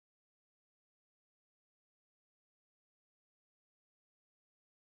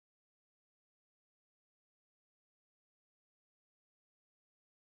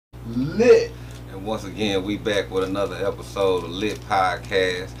Lit. And once again, we back with another episode of Lit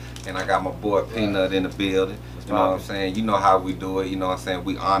Podcast. And I got my boy PNUT in the building. You know what I'm saying? You know how we do it. You know what I'm saying?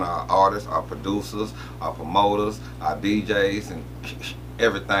 We honor our artists, our producers, our promoters, our DJs, and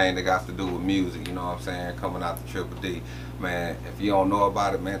everything that got to do with music. You know what I'm saying? Coming out the Triple D. Man, if you don't know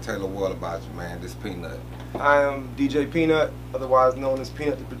about it, man, tell the world about you, man. This PNUT. I am DJ PNUT, otherwise known as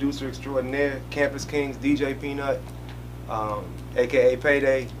PNUT the Producer Extraordinaire, Campus Kings, DJ PNUT, aka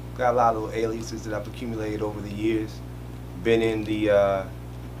Payday. Got a lot of little aliases that I've accumulated over the years. Been in the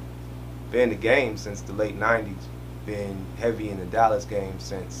game since the late 90s. Been heavy in the Dallas game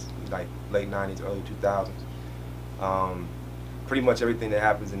since like late 90s, early 2000s. Pretty much everything that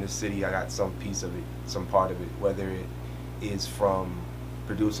happens in this city, I got some piece of it, some part of it, whether it is from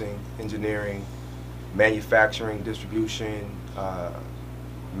producing, engineering, manufacturing, distribution,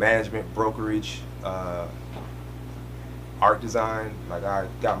 management, brokerage, art design. Like, I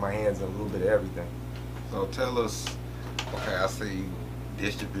got my hands in a little bit of everything. So tell us, okay, I see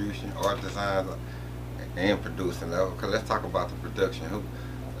distribution, art design, and producing. Okay, let's talk about the production.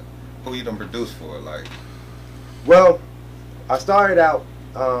 Who you done produced for? Like, well, I started out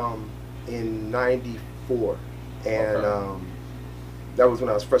in '94, and okay. That was when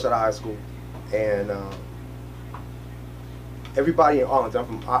I was fresh out of high school, and everybody in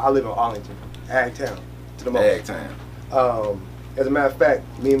Arlington. I live in Arlington, Ag Town, to the most. Ag Town. As a matter of fact,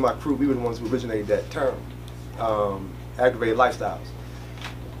 me and my crew, we were the ones who originated that term, aggravated lifestyles.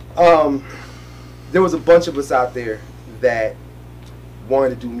 There was a bunch of us out there that wanted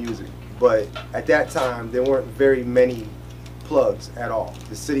to do music, but at that time there weren't very many plugs at all.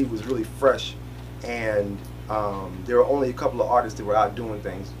 The city was really fresh, and there were only a couple of artists that were out doing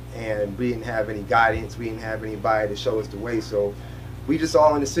things, and we didn't have any guidance, we didn't have anybody to show us the way, so we just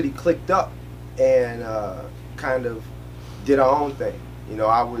all in the city clicked up and kind of did our own thing. You know,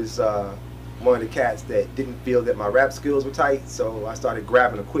 I was one of the cats that didn't feel that my rap skills were tight, so I started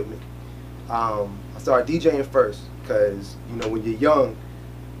grabbing equipment. I started DJing first, because, you know, when you're young,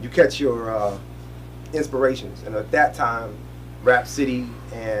 you catch your inspirations, and at that time, Rap City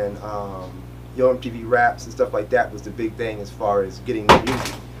and Yo MTV Raps and stuff like that was the big thing as far as getting the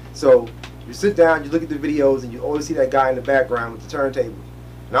music. So you sit down, you look at the videos, and you always see that guy in the background with the turntables.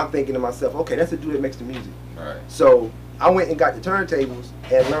 And I'm thinking to myself, okay, that's the dude that makes the music. Right. So I went and got the turntables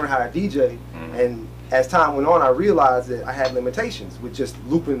and learned how to DJ. And as time went on, I realized that I had limitations with just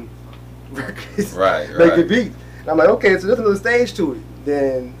looping records, making beats. And I'm like, okay, so there's another stage to it.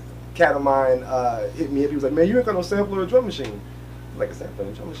 Then a cat of mine hit me up. He was like, man, you ain't got no sampler or drum machine. I'm like, a sampler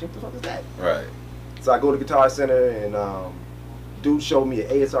or drum machine? What the fuck is that? Right. So I go to Guitar Center, and dude showed me an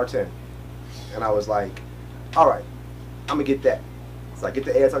ASR-10. And I was like, all right, I'm going to get that. So I get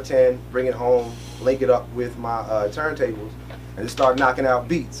the ASR-10, bring it home, link it up with my turntables, and just start knocking out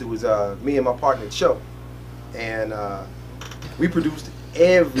beats. It was me and my partner, Cho. And we produced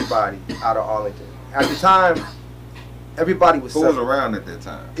everybody out of Arlington. At the time, everybody was... Who was around at that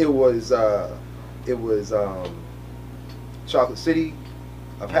time? It was Chocolate City,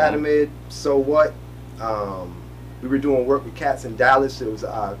 Apadamid, So What. We were doing work with cats in Dallas. There was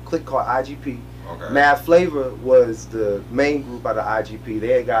a clique called IGP. Okay. Mad Flavor was the main group out of IGP. They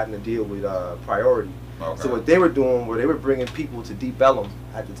had gotten a deal with Priority. Okay. So what they were doing was they were bringing people to Deep Ellum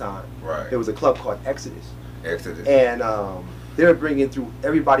at the time. Right. There was a club called Exodus. Exodus. And they were bringing through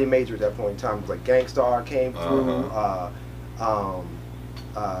everybody major at that point in time. It was like Gangstar came through.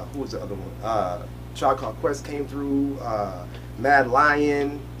 Who was the other one? Tribe Called Quest came through. Mad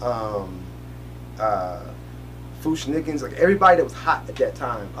Lion. Foosh Nickens, like everybody that was hot at that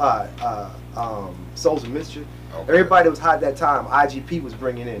time. Souls of Mischief. Okay. Everybody that was hot at that time, IGP was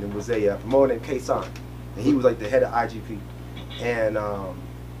bringing in. It was a promoter named K-Son, and he was like the head of IGP. And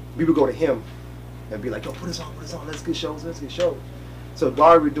we would go to him and be like, yo, put us on, let's get shows, So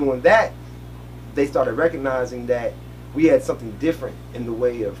while we were doing that, they started recognizing that we had something different in the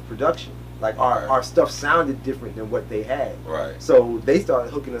way of production. Like our stuff sounded different than what they had. Right. So they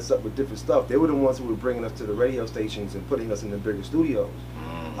started hooking us up with different stuff. They were the ones who were bringing us to the radio stations and putting us in the bigger studios.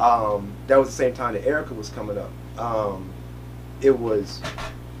 That was the same time that Erykah was coming up. It was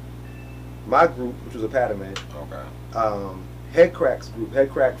my group, which was Apadamid. Okay. Headcrack's group,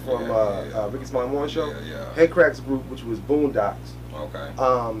 Headcrack from Ricky Smiley Morning Show. Headcrack's group, which was Boondocks. Okay.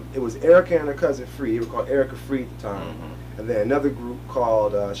 It was Erykah and her cousin Free. They were called Erykah Free at the time. And then another group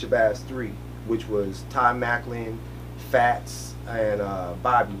called Shabazz 3, which was Ty Macklin, Fats, and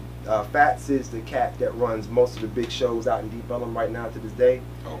Badu. Fats is the cat that runs most of the big shows out in Deep Ellum right now to this day.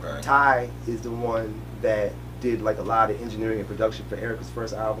 Okay. Ty is the one that did like a lot of engineering and production for Erykah's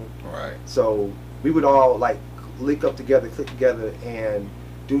first album. Right. So we would all like link up together, click together, and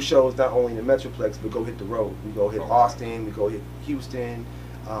do shows not only in the Metroplex, but go hit the road. We go hit Austin, we go hit Houston,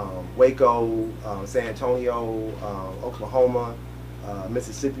 Waco, San Antonio, Oklahoma,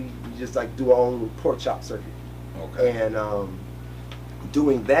 Mississippi. We just like do our own little pork chop circuit. Okay. And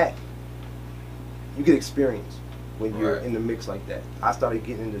doing that, you get experience when you're in the mix like that. I started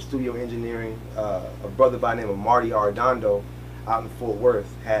getting into studio engineering. A brother by the name of Marty Arredondo out in Fort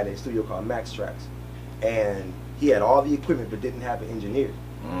Worth had a studio called Max Tracks, and he had all the equipment but didn't have an engineer.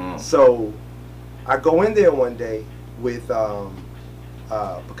 So I go in there one day with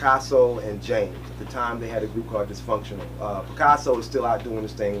Picasso and James. At the time they had a group called Dysfunctional. Picasso is still out doing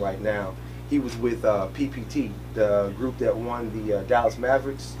this thing right now. He was with PPT, the group that won the Dallas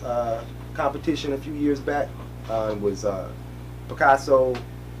Mavericks competition a few years back. It was Picasso,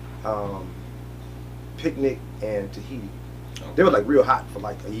 Picnic, and Tahiti. They were like real hot for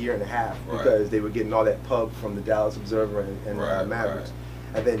like a year and a half because they were getting all that pub from the Dallas Observer and Mavericks.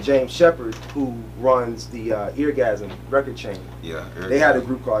 And then James Shepard, who runs the Eargasm record chain, they had a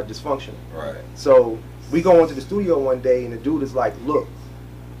group called Dysfunctional. So we go into the studio one day and the dude is like, look,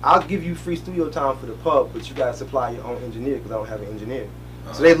 I'll give you free studio time for the pub, but you gotta supply your own engineer because I don't have an engineer.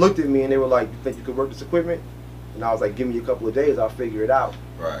 So they looked at me and they were like, you think you could work this equipment? And I was like, give me a couple of days, I'll figure it out.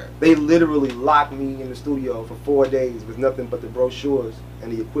 They literally locked me in the studio for 4 days with nothing but the brochures and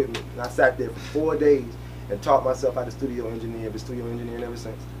the equipment. And I sat there for 4 days and taught myself how to studio engineer, been studio engineering ever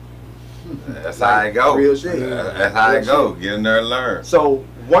since. That's how it go. Real shit. That's how it go. Get in there and learn. So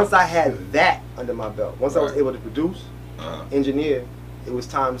once I had that under my belt, once I was able to produce, engineer, it was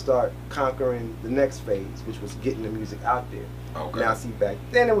time to start conquering the next phase, which was getting the music out there. Now see, back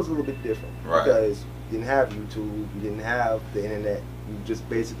then it was a little bit different because you didn't have YouTube, you didn't have the internet. You just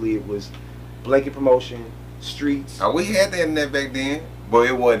basically, it was blanket promotion, streets. We had the internet back then, but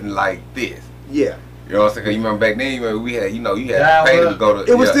it wasn't like this. Yeah. You know what I'm saying? 'Cause you remember back then, you remember we had, you had to pay to go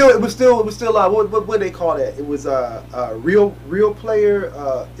to. It was still what they call that? It was real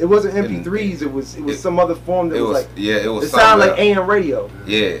player. It wasn't MP3s. It was some other form that was like. Yeah, it was. It sounded like AM radio.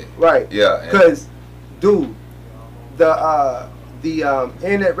 Yeah. Right. Yeah. Because, dude, the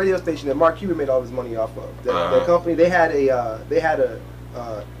internet radio station that Mark Cuban made all his money off of. That company, they had a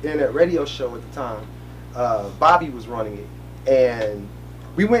internet radio show at the time. Bobby was running it, and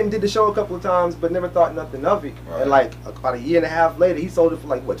we went and did the show a couple of times, but never thought nothing of it. And like about a year and a half later, he sold it for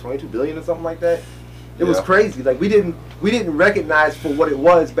like what, 22 billion or something like that. It was crazy. Like we didn't recognize for what it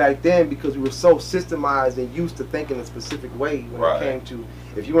was back then because we were so systemized and used to thinking a specific way when it came to,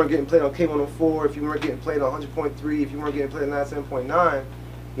 if you weren't getting played on K104, if you weren't getting played on 100.3, if you weren't getting played on 97.9,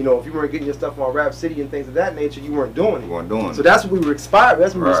 you know, if you weren't getting your stuff on Rap City and things of that nature, you weren't doing it. You weren't doing it. So that's what we were aspiring.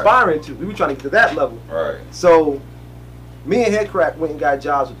 That's what we were aspiring to. We were trying to get to that level. So me and Headcrack went and got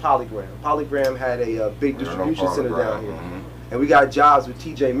jobs with Polygram. Polygram had a big distribution center down here. And we got jobs with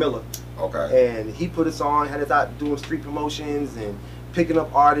TJ Miller. And he put us on, had us out doing street promotions and picking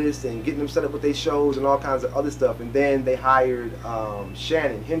up artists and getting them set up with their shows and all kinds of other stuff. And then they hired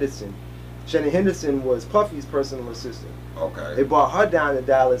Shannon Henderson. Shannon Henderson was Puffy's personal assistant. They brought her down to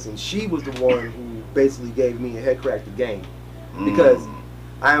Dallas, and she was the one who basically gave me and Headcrack the game. Because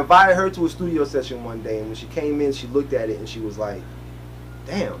I invited her to a studio session one day, and when she came in, she looked at it and she was like,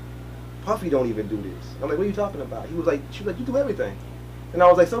 damn, Puffy don't even do this. I'm like, what are you talking about? She was like, you do everything. And I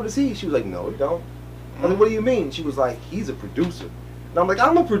was like, so does he? She was like, no, he don't. I was like, what do you mean? She was like, he's a producer. And I'm like,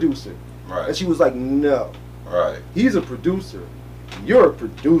 I'm a producer. And she was like, no. He's a producer. You're a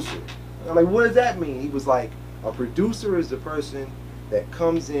producer. And I'm like, what does that mean? He was like, a producer is the person that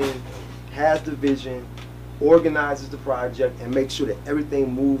comes in, has the vision, organizes the project, and makes sure that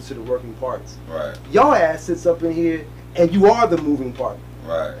everything moves to the working parts. Your ass sits up in here, and you are the moving part.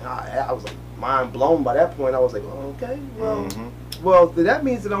 And I was like mind blown by that point. I was like, oh, okay, well, well, that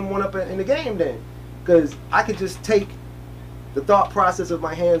means that I'm one up in the game then, because I could just take the thought process of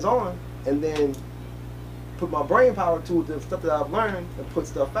my hands on and then put my brain power to it, the stuff that I've learned, and put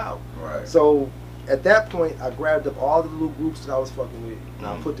stuff out. So at that point, I grabbed up all the little groups that I was fucking with, and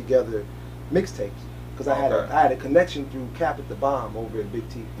I put together mixtapes. Because I had a connection through Cap at the Bomb over at Big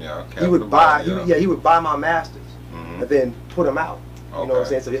T. He would buy he would buy my masters and then put them out. You know what I'm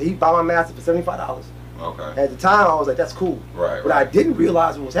saying? So he'd buy my master for $75. At the time, I was like, that's cool. What I didn't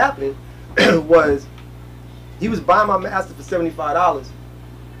realize what was happening was he was buying my master for $75,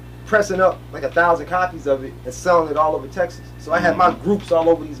 pressing up like 1,000 copies of it and selling it all over Texas. So I had my groups all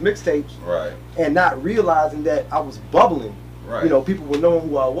over these mixtapes, and not realizing that I was bubbling. You know, people were knowing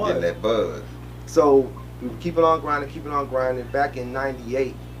who I was. Getting that buzz. So we were keeping on grinding. Back in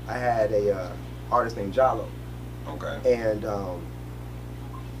 '98, I had a artist named Jalo. Okay. And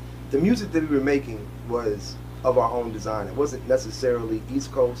the music that we were making was of our own design. It wasn't necessarily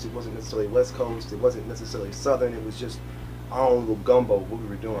East Coast, it wasn't necessarily West Coast, it wasn't necessarily Southern, it was just our own little gumbo, what we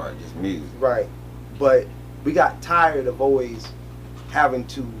were doing. Right, just music. Right. But we got tired of always having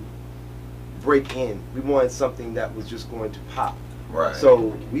to break in. We wanted something that was just going to pop. Right.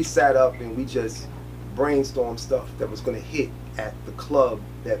 So we sat up and we just brainstormed stuff that was going to hit at the club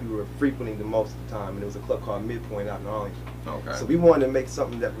that we were frequenting the most of the time, and it was a club called Midpoint out in Arlington. Okay. So we wanted to make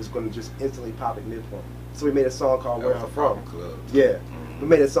something that was going to just instantly pop at Midpoint. So we made a song called Where I'm From. Club. Yeah. We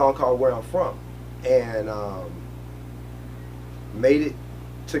made a song called Where I'm From, and made it,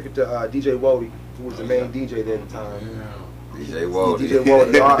 took it to DJ Wody, who was the main DJ there at the time. DJ Wody. DJ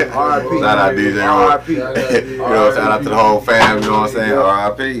Wody, R.I.P. Shout out DJ R.I.P. You know, shout out to the whole fam, you know what I'm saying?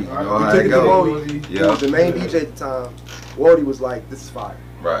 R.I.P. You know how it goes. He was the main DJ at the time. Wody was like, this is fire.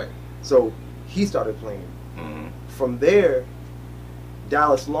 Right. So he started playing. From there,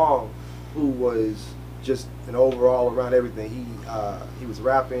 Dallas Long, who was just an overall around everything, he was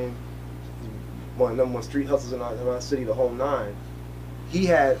rapping, one of the #1 street hustlers in our city, the whole nine. He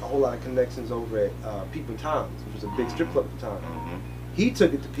had a whole lot of connections over at Peepin' Toms, which was a big strip club at the time. He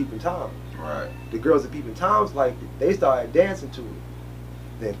took it to Peepin' Toms. Right. The girls at Peepin' Toms liked it. They started dancing to it.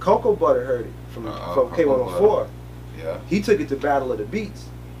 Then Cocoa Butter heard it from K104. Yeah. He took it to Battle of the Beats.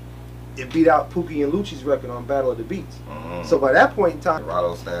 It beat out Pookie and Lucci's record on Battle of the Beats. So by that point in time,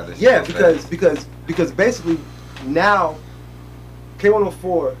 yeah, because basically now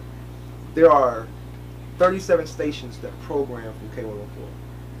K104, there are 37 stations that program from K104.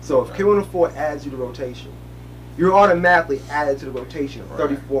 So if K104 adds you to rotation, you're automatically added to the rotation of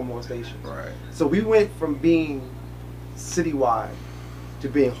 34 more stations. Right. So we went from being citywide to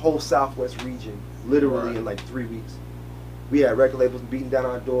being whole Southwest region literally in like 3 weeks. We had record labels beating down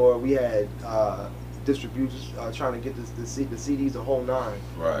our door. We had distributors trying to get the CDs, the whole nine,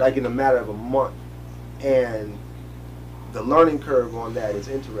 like in a matter of a month. And the learning curve on that is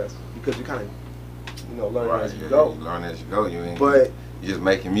interesting because you kind of, learn as you go. You learn as you go. You ain't you're just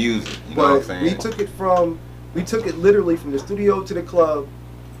making music. You know what I'm saying? We took it literally from the studio to the club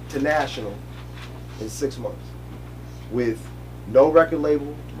to national in 6 months with no record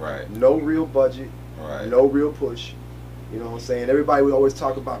label, no real budget, no real push. You know what I'm saying? Everybody would always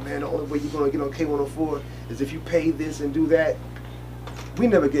talk about, man, the only way you're going to get on K104 is if you pay this and do that. We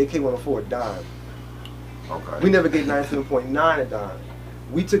never gave K104 a dime. We never gave 97.9 a dime.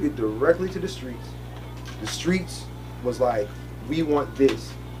 We took it directly to the streets. The streets was like, we want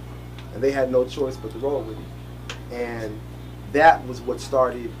this. And they had no choice but to roll with it. And that was what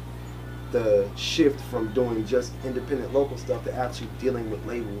started the shift from doing just independent local stuff to actually dealing with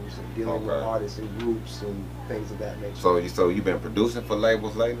labels and dealing with artists and groups and things of that nature. So you've been producing for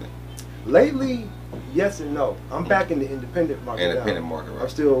labels lately? Lately, yes and no. I'm back in the independent market right. I'm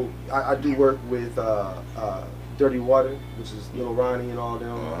still, I do work with Dirty Water, which is Little Ronnie and all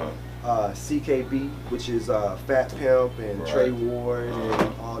them. CKB, which is Fat Pimp and Trey Ward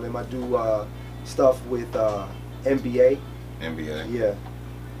and all them. I do stuff with NBA. Yeah.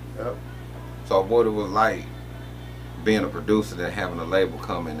 Yep. So what it was like being a producer and having a label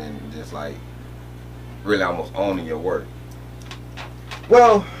coming and just like really almost owning your work?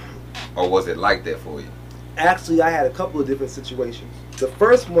 Well, or was it like that for you? Actually, I had a couple of different situations. The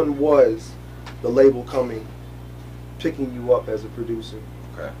first one was the label coming, picking you up as a producer,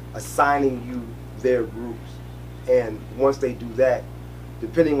 assigning you their groups, and once they do that,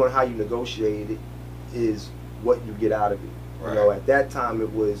 depending on how you negotiate it, is what you get out of it. You know, at that time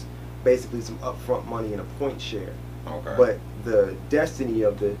it was basically some upfront money and a point share. But the destiny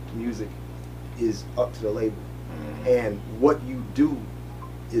of the music is up to the label, and what you do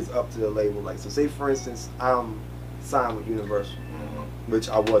is up to the label. Like, so say for instance, I'm signed with Universal, which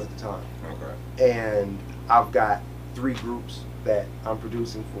I was at the time, and I've got 3 groups that I'm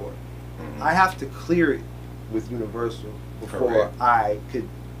producing for. I have to clear it with Universal before I could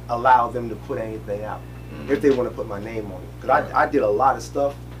allow them to put anything out, if they want to put my name on it. Because I did a lot of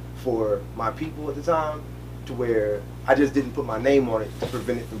stuff for my people at the time to where I just didn't put my name on it to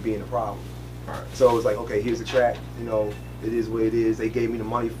prevent it from being a problem. So it was like, okay, here's the track, it is what it is. They gave me the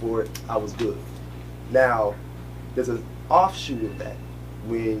money for it, I was good. Now, there's an offshoot of that.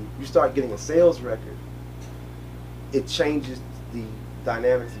 When you start getting a sales record, it changes the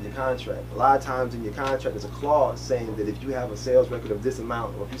dynamics of your contract. A lot of times in your contract there's a clause saying that if you have a sales record of this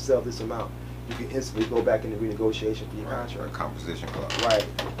amount, or if you sell this amount, you can instantly go back into renegotiation for your contract. A composition clause. Right.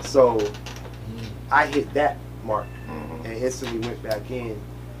 So I hit that mark and instantly went back in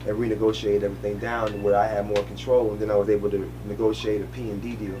and renegotiated everything down to where I had more control, and then I was able to negotiate a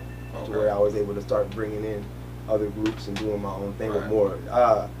P&D deal to where I was able to start bringing in other groups and doing my own thing with more.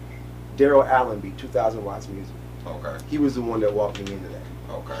 Daryl Allenby, 2000 Watts Music. Okay. He was the one that walked me into that.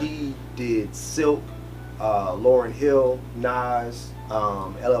 Okay. He did Silk, Lauryn Hill, Nas,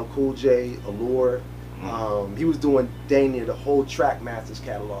 LL Cool J, Allure. He was doing dang near the whole Trackmasters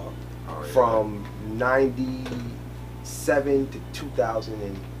catalog from 97 to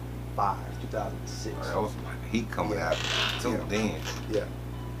 2005, 2006. That was he coming out too then. Yeah.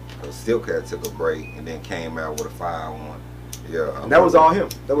 Silk had took a break and then came out with a 5-1. Yeah. And that was all him.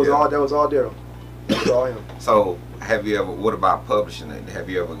 That was all Daryl. That was all him. So have you ever? What about publishing? Have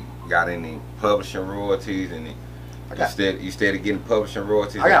you ever got any publishing royalties? Any? You started getting publishing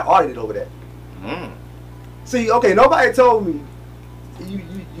royalties. I got audited over that. Mm. See, okay, nobody told me you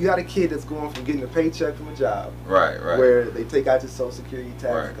got a kid that's going from getting a paycheck from a job, right, where they take out your Social Security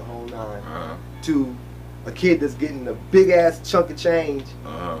tax, the whole nine, to a kid that's getting a big ass chunk of change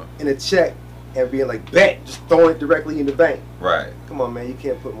in a check and being like, bet, just throwing it directly in the bank. Right. Come on, man, you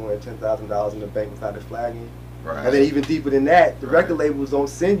can't put more than $10,000 in the bank without it flagging. Right. And then even deeper than that, the record labels don't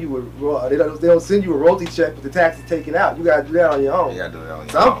send you they don't send you a royalty check, but the tax is taken out. You gotta do that on your own. You gotta do that on your own.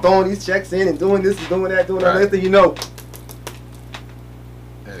 So I'm throwing these checks in and doing this and doing that, doing that. Next thing you know,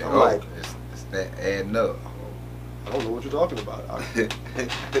 I'm like, it's that adding up. I don't know what you're talking about.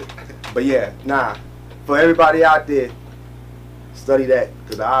 But yeah, nah. For everybody out there, study that,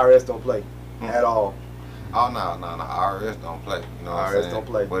 because the IRS don't play at all. Oh no, IRS don't play. You know what I'm saying? IRS don't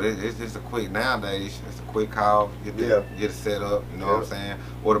play. But it's just a quick nowadays. It's a quick call. Get it set up. You know what I'm saying?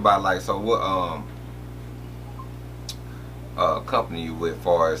 What about like what company you with,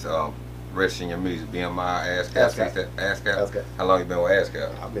 far as registering your music? BMI, ASCAP. How long you been with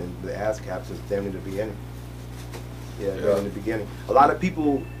ASCAP? I've been with ASCAP since damn near the beginning. Yeah, in the beginning. A lot of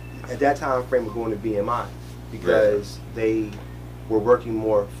people at that time frame were going to BMI because they were working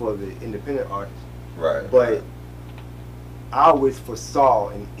more for the independent artists. Right. But I always foresaw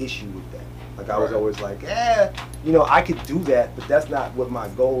an issue with that. Like I was always like, you know, I could do that, but that's not what my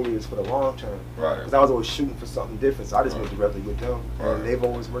goal is for the long term. Right. Because I was always shooting for something different, so I just went directly with them, and they've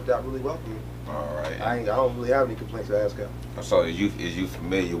always worked out really well for me. All right. I don't really have any complaints with ASCAP. So is you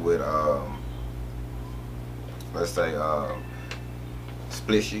familiar with let's say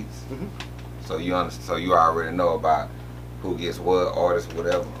split sheets? So you already know about who gets what, artists,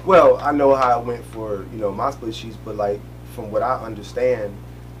 whatever. Well, I know how it went for, you know, my split sheets, but like from what I understand,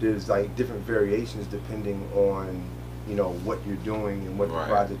 there's like different variations depending on, you know, what you're doing and what the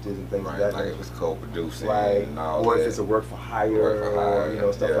project is and things like that. Like if it's co-producing, and all or if it's a work for hire, or you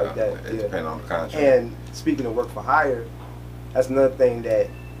know, stuff like that. It depends on the contract. And speaking of work for hire, that's another thing that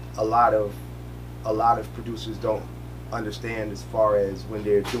a lot of producers don't understand as far as when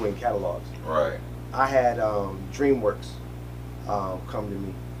they're doing catalogs. Right. I had DreamWorks come to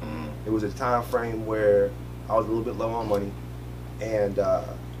me. It was a time frame where I was a little bit low on money, and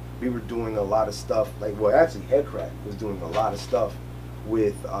we were doing a lot of stuff. Like, well, actually, Headcrack was doing a lot of stuff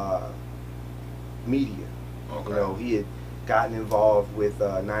with media. Okay. You know, he had gotten involved with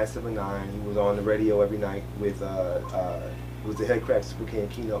 979. He was on the radio every night with it was the Headcrack Super King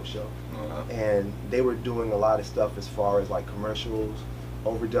keynote show, and they were doing a lot of stuff as far as like commercials,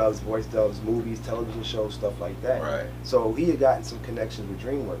 overdubs, voice dubs, movies, television shows, stuff like that. Right. So he had gotten some connections with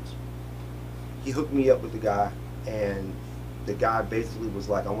DreamWorks. He hooked me up with the guy, and the guy basically was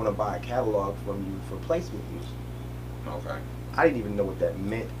like, I want to buy a catalog from you for placement use. Okay. I didn't even know what that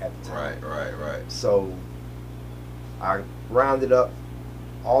meant at the time. Right. So I rounded up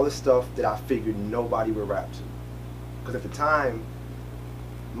all the stuff that I figured nobody would rap to. Because at the time,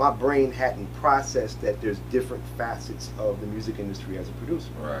 my brain hadn't processed that there's different facets of the music industry as a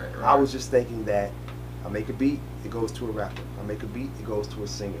producer. Right. I was just thinking that I make a beat, it goes to a rapper. I make a beat, it goes to a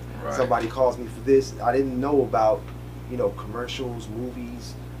singer. Right. Somebody calls me for this. I didn't know about, you know, commercials,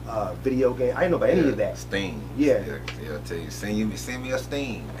 movies, video games. I didn't know about any of that. Steam. Yeah. I'll tell you, send me a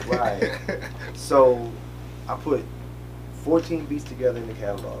Steam. Right. So I put 14 beats together in the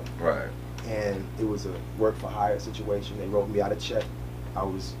catalog. Right. And it was a work for hire situation. They wrote me out a check. I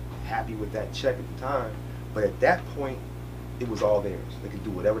was happy with that check at the time, but at that point, it was all theirs. They could do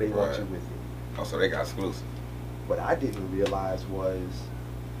whatever they want to with it. Oh, so they got exclusive. What I didn't realize was,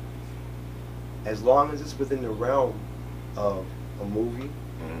 as long as it's within the realm of a movie,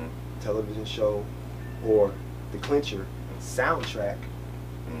 television show, or the clincher, soundtrack,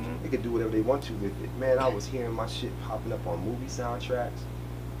 they could do whatever they want to with it. Man, I was hearing my shit popping up on movie soundtracks,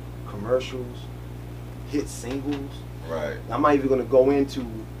 commercials, hit singles. Right. I'm not even going to go into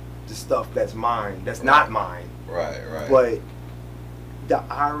the stuff that's mine, that's not mine. Right. But the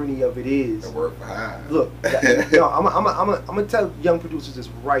irony of it is, the work for hire. Look, I'm gonna tell young producers this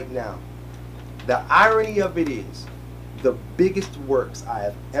right now. The irony of it is, the biggest works I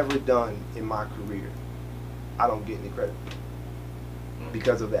have ever done in my career, I don't get any credit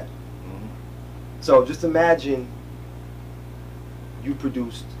because of that. So just imagine you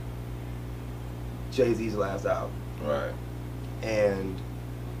produced Jay-Z's last album. Right. And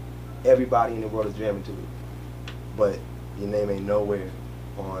everybody in the world is jamming to it. But your name ain't nowhere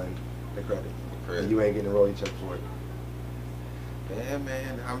on the credit. And you ain't getting a royalty check for it. Yeah,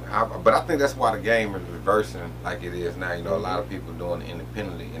 man. But I think that's why the game is reversing like it is now. You know, a lot of people doing it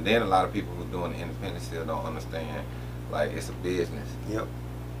independently, and then a lot of people who doing it independently still don't understand. Like, it's a business. Yep.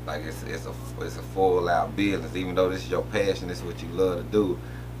 Like, it's a full out business. Even though this is your passion, this is what you love to do,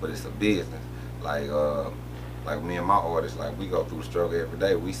 but it's a business. Like me and my artists, like, we go through the struggle every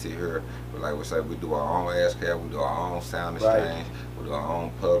day. We sit here, like we say, we do our own ASCAP, we do our own sound exchange, we do our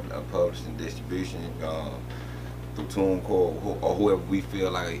own publishing, distribution, through TuneCore or whoever we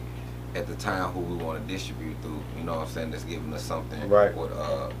feel like at the time who we want to distribute through. You know what I'm saying? That's giving us something, right? With,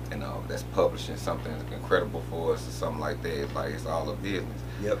 you know, that's publishing something that's incredible for us or something like that. It's like, it's all a business.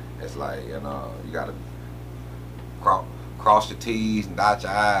 Yep. It's like, you know, you gotta cross your T's and dot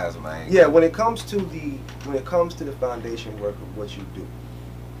your I's, man. Yeah, when it comes to the foundation work of what you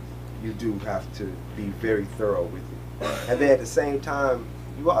do have to be very thorough with it. Right. And then at the same time,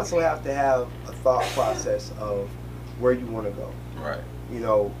 you also have to have a thought process of where you want to go. Right. You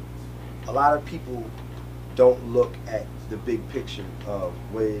know, a lot of people don't look at the big picture of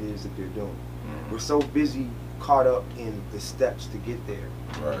what it is that they're doing. We're so busy caught up in the steps to get there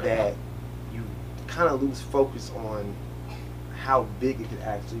that you kind of lose focus on how big it could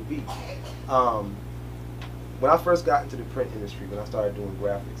actually be. When I first got into the print industry, when I started doing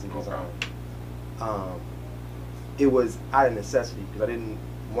graphics and design, it was out of necessity because I didn't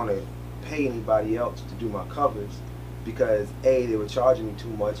want to pay anybody else to do my covers because A, they were charging me too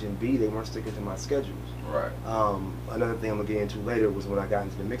much, and B, they weren't sticking to my schedules. Right. Another thing I'm gonna get into later was when I got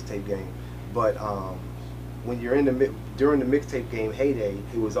into the mixtape game. But when you're in during the mixtape game heyday,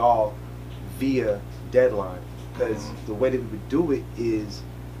 it was all via deadline. Because the way that we would do it is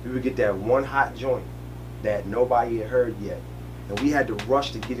we would get that one hot joint that nobody had heard yet, and we had to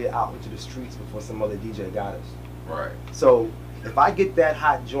rush to get it out into the streets before some other DJ got us. Right. So if I get that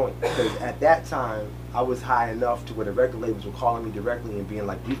hot joint, because at that time I was high enough to where the record labels were calling me directly and being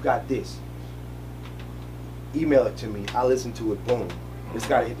like, "We've got this. Email it to me. I listen to it. Boom. It's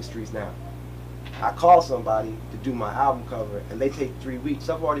got to hit the streets now." I call somebody to do my album cover, and they take 3 weeks.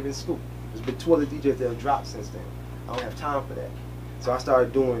 I've already been scooped. There's been 2 other DJs that have dropped since then. I don't have time for that. So I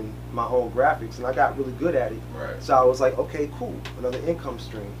started doing my own graphics, and I got really good at it. Right. So I was like, okay, cool, another income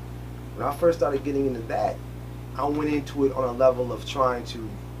stream. When I first started getting into that, I went into it on a level of trying to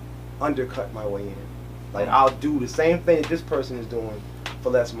undercut my way in. Like, I'll do the same thing that this person is doing for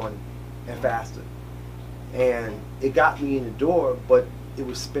less money and faster. And it got me in the door, but it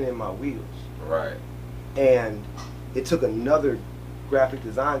was spinning my wheels. Right. And it took another graphic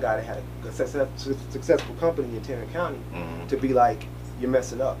design guy that had a successful company in Tarrant County to be like, "You're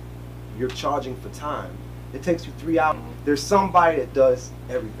messing up. You're charging for time. It takes you 3 hours." There's somebody that does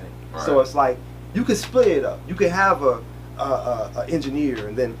everything. Right. So it's like, you could split it up. You could have a engineer,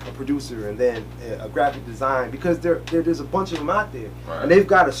 and then a producer, and then a graphic design, because there's a bunch of them out there. Right. And they've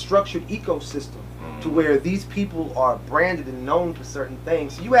got a structured ecosystem to where these people are branded and known for certain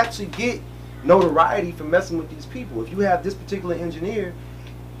things. So you actually get notoriety for messing with these people. If you have this particular engineer,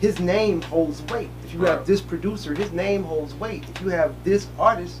 his name holds weight. If you have this producer, his name holds weight. If you have this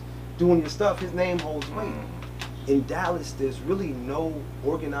artist doing your stuff, his name holds weight. In Dallas, there's really no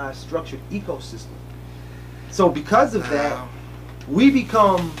organized, structured ecosystem. So because of that, we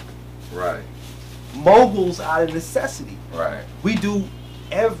become moguls out of necessity. Right. We do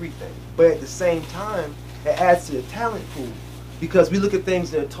everything, but at the same time, it adds to the talent pool because we look at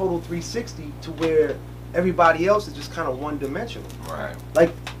things in a total 360 to where everybody else is just kind of one-dimensional. Right.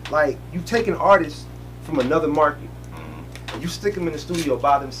 Like you take an artist from another market and you stick them in the studio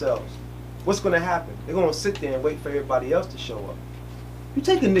by themselves. What's going to happen? They're going to sit there and wait for everybody else to show up. You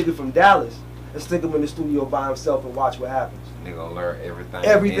take a nigga from Dallas and stick him in the studio by himself and watch what happens. They're going to learn everything.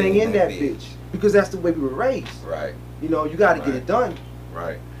 Everything in that bitch. Because that's the way we were raised. Right. You know, you got to get it done.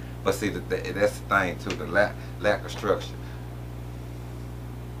 Right. But see, that's the thing too, the lack of structure.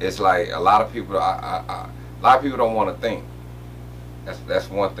 It's like a lot of people, a lot of people don't want to think. That's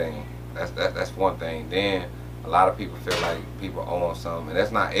one thing. That's one thing. Then a lot of people feel like people own something, and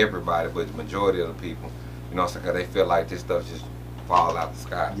that's not everybody, but the majority of the people. You know what I'm saying? 'Cause they feel like this stuff just fall out the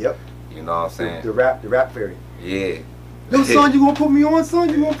sky. Yep. You know what I'm saying? The rap fairy. Yeah. Yo, son, you gonna put me on, son?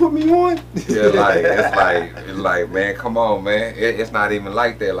 You gonna put me on? Yeah, like it's like, man, come on, man. It's not even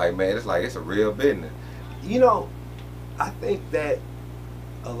like that. Like, man, it's like it's a real business. You know, I think that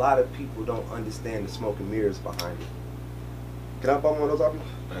a lot of people don't understand the smoke and mirrors behind it. Can I bum one of those off you?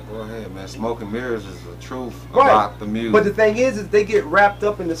 Man, go ahead, man. Smoke and mirrors is the truth right. about the music. But the thing is they get wrapped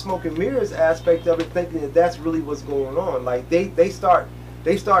up in the smoke and mirrors aspect of it, thinking that that's really what's going on. Like they start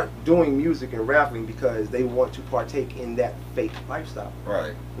doing music and rapping because they want to partake in that fake lifestyle.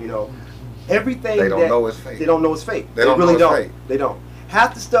 Right. You know, everything they don't know it's fake. They don't know it's fake. They really don't. Fake. They don't.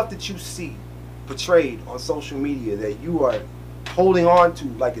 Half the stuff that you see portrayed on social media that you are holding on to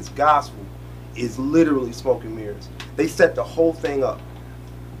like it's gospel is literally smoke and mirrors. They set the whole thing up.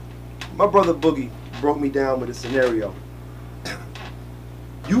 My brother Boogie broke me down with a scenario.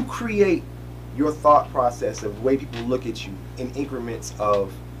 You create your thought process of the way people look at you in increments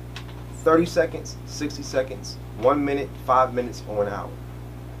of 30 seconds, 60 seconds, 1 minute, 5 minutes, or an hour.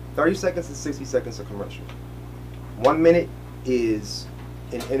 30 seconds and 60 seconds a commercial. 1 minute is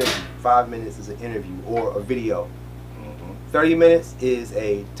an interview. 5 minutes is an interview or a video. 30 minutes is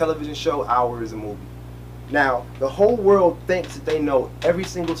a television show, hour is a movie. Now, the whole world thinks that they know every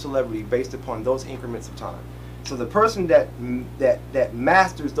single celebrity based upon those increments of time. So the person that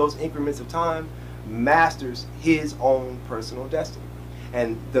masters those increments of time masters his own personal destiny.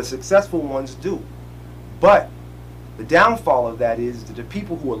 And the successful ones do. But the downfall of that is that the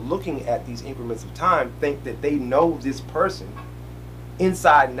people who are looking at these increments of time think that they know this person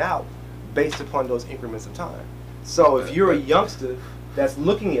inside and out based upon those increments of time. So if you're a youngster that's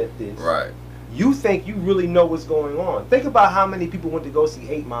looking at this, right, you think you really know what's going on. Think about how many people went to go see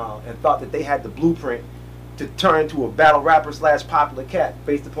 8 Mile and thought that they had the blueprint to turn into a battle rapper / popular cat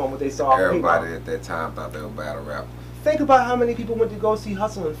based upon what they saw. Everybody at that time thought they were battle rappers. Think about how many people went to go see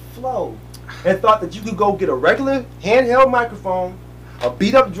Hustle and Flow and thought that you could go get a regular handheld microphone, a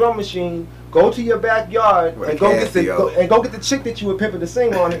beat up drum machine, go to your backyard and go get the chick that you were pimping to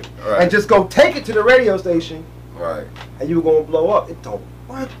sing on it, right, and just go take it to the radio station. Right. And you were going to blow up. It don't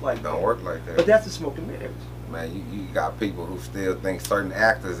work like that. Don't work like that. But that's the smoke and mirrors. Man, you got people who still think certain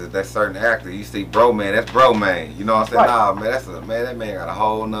actors, if that's certain actor, you see bro man, that's bro man. You know what I'm saying? Right. Nah, man, that man got a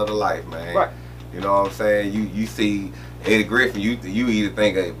whole nother life, man. Right. You know what I'm saying? You see Eddie Griffin, you either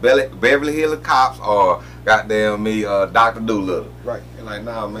think of Beverly Hills Cops or goddamn me, Dr. Doolittle. Right. You're like,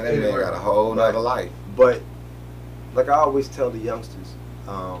 nah, man, that man got a whole nother life. But like I always tell the youngsters,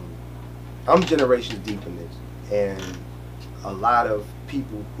 I'm generations deep in this. And a lot of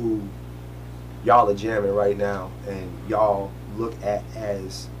people who y'all are jamming right now and y'all look at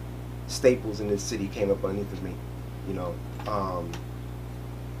as staples in this city came up underneath of me. You know,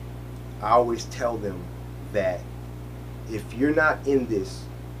 I always tell them that if you're not in this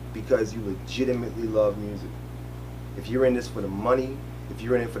because you legitimately love music, if you're in this for the money, if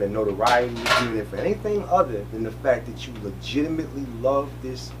you're in it for the notoriety, if you're in it for anything other than the fact that you legitimately love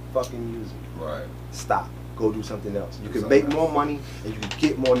this fucking music, right, stop. Go do something else. You can make more money and you can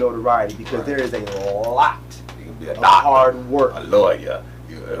get more notoriety because there is a lot of hard work. A lawyer.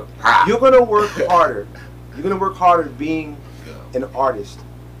 You're gonna work harder. You're gonna work harder being an artist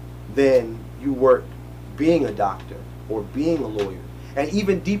than you work being a doctor or being a lawyer. And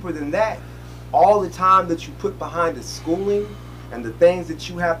even deeper than that, all the time that you put behind the schooling and the things that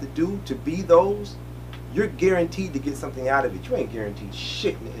you have to do to be those, you're guaranteed to get something out of it. You ain't guaranteed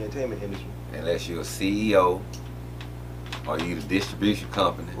shit in the entertainment industry. Unless you're a CEO, or you the distribution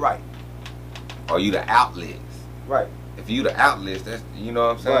company, right, or you the outlets, right. If you the outlets, that's, you know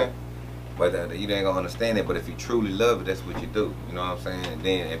what I'm saying. Right. But you ain't gonna understand it. But if you truly love it, that's what you do. You know what I'm saying. And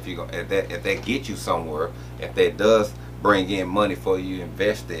then if that get you somewhere, if that does bring in money for you,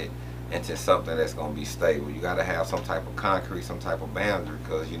 invest it into something that's gonna be stable. You gotta have some type of concrete, some type of boundary,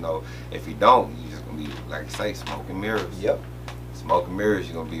 because you know if you don't, you just gonna be like you say, smoke and mirrors. Yep. Smoke and mirrors,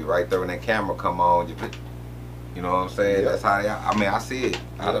 you're gonna be right there when that camera come on. You know what I'm saying? Yep. That's how I mean, I see it.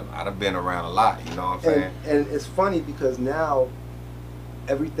 Yep. I'd have been around a lot. You know what I'm saying? And it's funny because now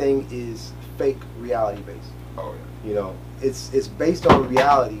everything is fake reality based. Oh yeah. You know, it's based on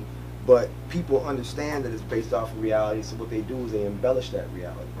reality, but people understand that it's based off of reality. So what they do is they embellish that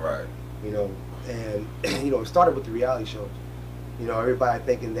reality. Right. You know, and you know, it started with the reality shows. You know, everybody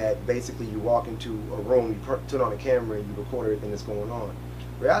thinking that basically you walk into a room, you turn on a camera, and you record everything that's going on.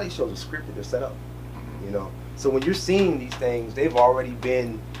 Reality shows are scripted, they're set up. You know, so when you're seeing these things, they've already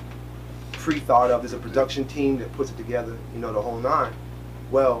been pre-thought of. There's a production team that puts it together. You know, the whole nine.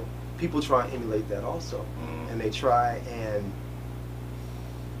 Well, people try and emulate that also, and they try and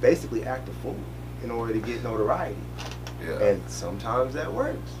basically act a fool in order to get notoriety. Yeah. And sometimes that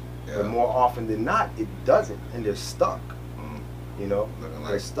works, but Yeah. more often than not, it doesn't, and they're stuck. You know, Looking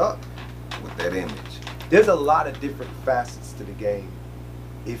they're like stuck with that image. There's a lot of different facets to the game,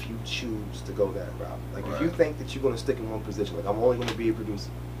 if you choose to go that route. Like if you think that you're going to stick in one position, like I'm only going to be a producer,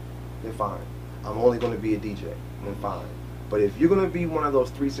 then fine. I'm only going to be a DJ, then fine. But if you're going to be one of those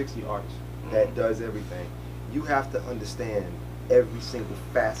 360 artists that does everything, you have to understand every single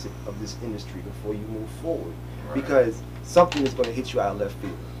facet of this industry before you move forward. Because something is going to hit you out of left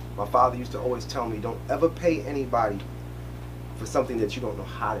field. My father used to always tell me, don't ever pay anybody for something that you don't know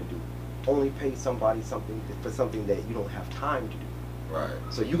how to do. Only pay somebody for something that you don't have time to do. Right.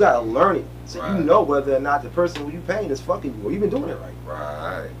 So you gotta learn it, so you know whether or not the person who you paying is fucking you, or you've been doing it right.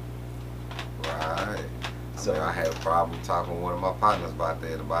 Right. So I had a problem talking with one of my partners about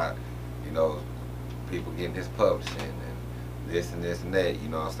that, about, you know, people getting his publishing and this and this and that. You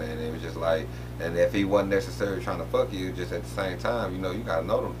know what I'm saying? It was just like, and if he wasn't necessarily trying to fuck you, just at the same time, you know, you gotta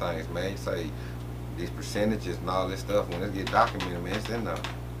know them things, man. You say these percentages and all this stuff, when it get documented, man, it's in there.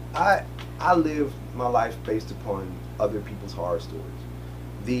 I live my life based upon other people's horror stories.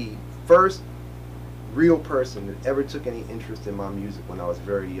 The first real person that ever took any interest in my music when I was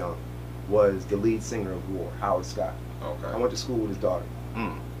very young was the lead singer of War, Howard Scott. Okay. I went to school with his daughter.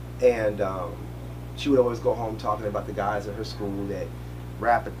 And she would always go home talking about the guys at her school that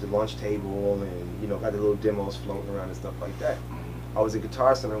rap at the lunch table and, you know, got the little demos floating around and stuff like that. I was at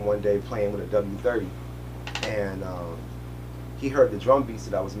Guitar Center one day playing with a W30, and he heard the drum beats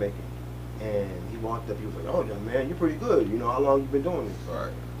that I was making. And he walked up, he was like, oh, young man, you're pretty good. You know, how long you been doing this?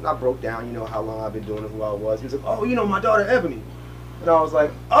 Right. And I broke down, you know, how long I've been doing it, who I was. He was like, oh, you know, my daughter Ebony. And I was like,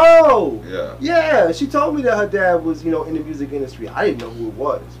 oh, yeah. She told me that her dad was, you know, in the music industry. I didn't know who it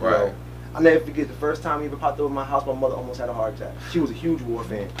was. You know? I'll never forget the first time he ever popped over my house, my mother almost had a heart attack. She was a huge War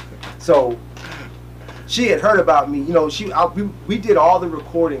fan. So she had heard about me. You know, we did all the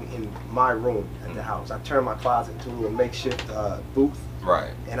recording in my room at the house. I turned my closet into a little makeshift booth.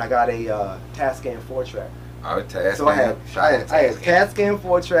 Right. And I got a Tascam 4-track. So I had Tascam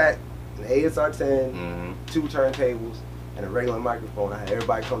 4-track, an ASR 10, 2 turntables, and a regular microphone. I had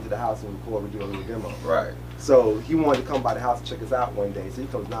everybody come to the house and record. We do a little demo. Right. So he wanted to come by the house and check us out one day. So he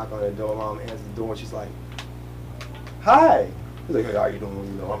comes knock on the door. Mom answers the door, and she's like, "Hi." He's like, "Hey, how you doing?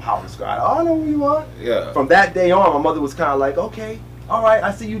 You know, I'm Howard Scott. Oh, I know who you are." Yeah. From that day on, my mother was kind of like, "Okay, all right,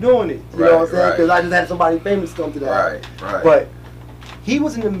 I see you doing it." You know what I'm saying? Because I just had somebody famous come to that. Right. But he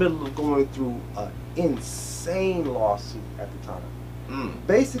was in the middle of going through an insane lawsuit at the time.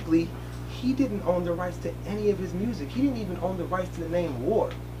 Basically, he didn't own the rights to any of his music. He didn't even own the rights to the name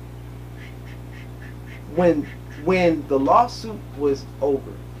War. When the lawsuit was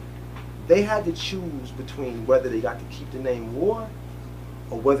over, they had to choose between whether they got to keep the name War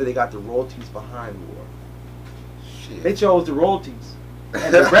or whether they got the royalties behind War. Shit. They chose the royalties.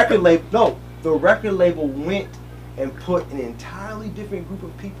 And the record label went and put an entirely different group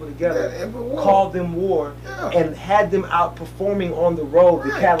of people together, called them War, and had them out performing on the road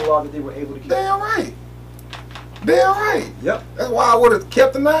the catalog that they were able to keep. Damn right. Yep. That's why I would have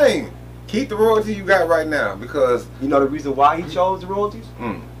kept the name. Keep the royalty you got right now, because you know the reason why he chose the royalties?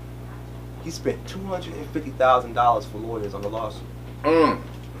 He spent $250,000 for lawyers on the lawsuit.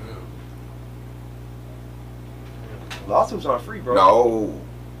 Lawsuits aren't free, bro. No.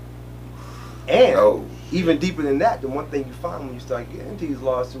 And even deeper than that, the one thing you find when you start getting into these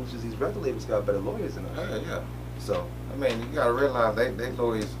lawsuits is these record labels got better lawyers than us. Yeah. So I mean, you gotta realize they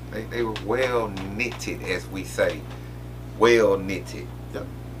lawyers, they were well knitted, as we say, well knitted. Yep.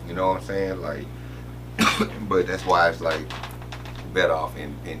 You know what I'm saying? Like, but that's why it's like better off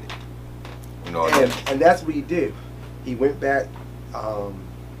independent. You know what I mean? And that's what he did. He went back.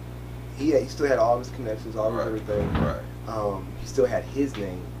 He still had all his connections, all of everything. He still had his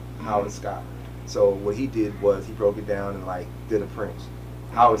name, Howard Scott. So what he did was he broke it down and like did a Prince,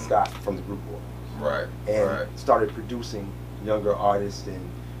 Howard Scott from the group War. And started producing younger artists and,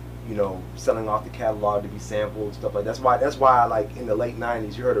 you know, selling off the catalog to be sampled and stuff like that. That's why like in the late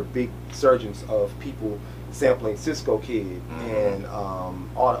 90s you heard a big surgence of people sampling Cisco Kid and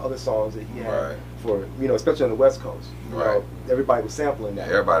all the other songs that he had for, you know, especially on the West Coast. You know, everybody was sampling that.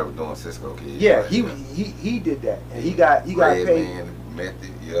 Everybody was doing Cisco Kid. Yeah, he did that, and he got paid. Method,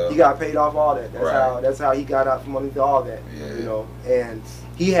 he got paid off all that. That's how he got out from underneath all that. You know, and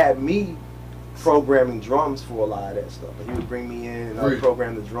he had me programming drums for a lot of that stuff. Like he would bring me in and I would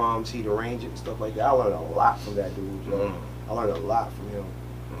program the drums. He'd arrange it and stuff like that. I learned a lot from that dude, Joe. I learned a lot from him.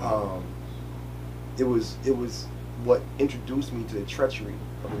 It was what introduced me to the treachery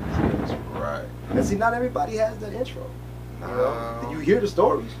of the music industry. And see, not everybody has that intro. You know, you hear the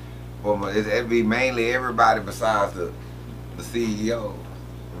stories. Well, it'd be mainly everybody besides the CEO.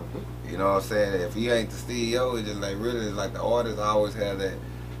 You know what I'm saying? If you ain't the CEO, it's just like really, it's like the artists always have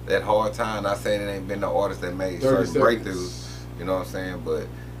that hard time. Not saying it ain't been the artists that made certain breakthroughs. You know what I'm saying? But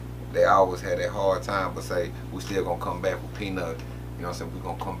they always had that hard time, but say, we still gonna come back with PNUT. You know what I'm saying? We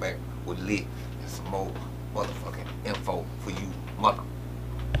gonna come back with lit and some more motherfucking info for you, mother.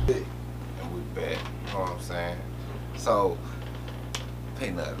 And we back. You know what I'm saying? So,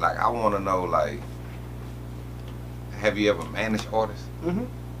 PNUT, like, I wanna know, like, have you ever managed artists? Mm-hmm.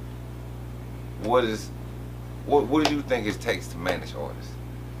 What do you think it takes to manage artists?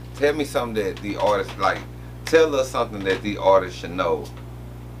 Tell me something that the artists, like, tell us something that the artists should know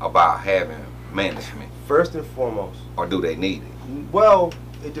about having management. First and foremost. Or do they need it? Well,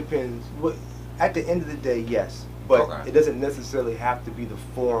 it depends. At the end of the day, yes. But it doesn't necessarily have to be the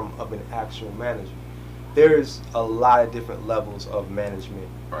form of an actual manager. There's a lot of different levels of management.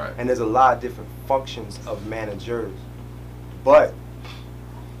 Right. And there's a lot of different functions of managers. But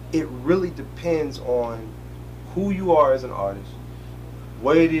it really depends on who you are as an artist,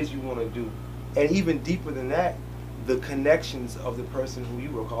 what it is you want to do, and even deeper than that, the connections of the person who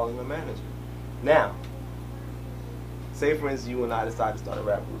you are calling a manager. Now, say for instance you and I decide to start a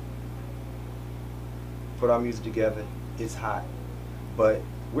rap group. Put our music together, it's hot, but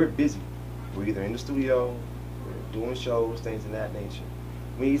we're busy. We're either in the studio, we're doing shows, things of that nature.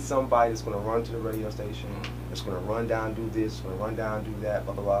 We need somebody that's going to run to the radio station, that's going to run down, do this, going to run down, do that,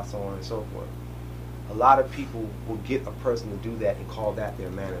 blah, blah, blah, so on and so forth. A lot of people will get a person to do that and call that their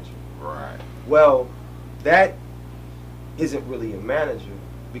manager. Right. Well, that isn't really a manager,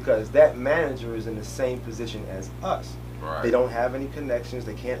 because that manager is in the same position as us. Right. They don't have any connections,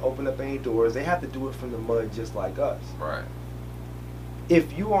 they can't open up any doors, they have to do it from the mud just like us. Right.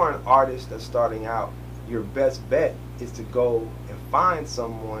 If you are an artist that's starting out, your best bet is to go and find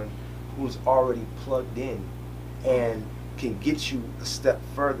someone who's already plugged in and can get you a step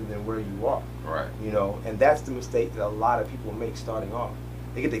further than where you are. Right. You know, and that's the mistake that a lot of people make starting off.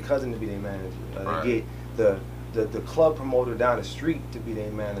 They get their cousin to be their manager. Right. They get the club promoter down the street to be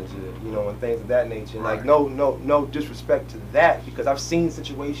their manager, you know, and things of that nature. Right. Like no disrespect to that, because I've seen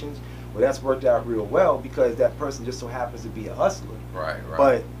situations where that's worked out real well because that person just so happens to be a hustler. Right, right.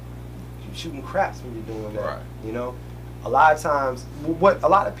 But you're shooting craps when you're doing that. Right. You know? A lot of times, what a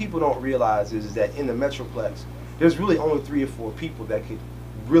lot of people don't realize is that in the Metroplex, there's really only 3 or 4 people that could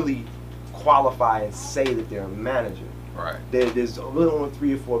really qualify and say that they're a manager. Right. There's really only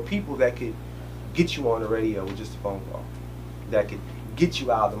 3 or 4 people that could get you on the radio with just a phone call. That could get you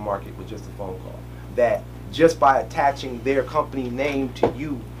out of the market with just a phone call. That just by attaching their company name to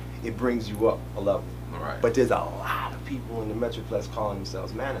you, it brings you up a level. Right. But there's a lot of people in the Metroplex calling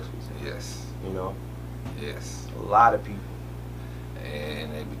themselves managers. Yes. You know? Yes. A lot of people.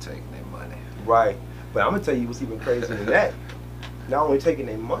 And they be taking their money. Right. But I'm going to tell you what's even crazier than that. Not only taking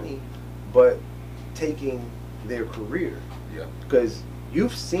their money, but taking their career. Yeah. Because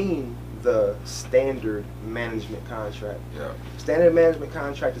you've seen the standard management contract. Yeah. Standard management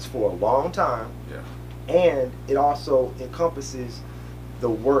contract is for a long time. Yeah. And it also encompasses the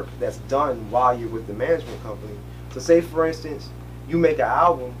work that's done while you're with the management company. So say for instance, you make an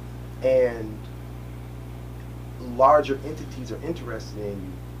album and larger entities are interested in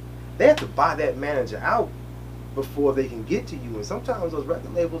you. They have to buy that manager out before they can get to you. And sometimes those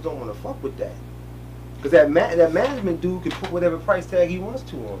record labels don't want to fuck with that. Because that management dude can put whatever price tag he wants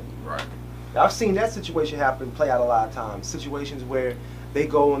to on you. Right. Now, I've seen that situation play out a lot of times. Situations where they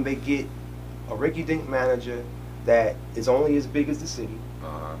go and they get a rinky-dink manager that is only as big as the city.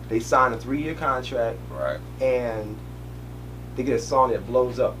 They sign a 3-year contract. Right. And they get a song that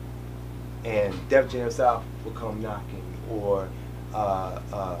blows up. And Def Jam South will come knocking. Or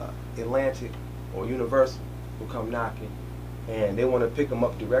Atlantic or Universal will come knocking. And they want to pick them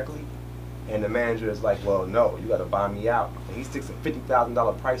up directly. And the manager is like, well, no, you got to buy me out. And he sticks a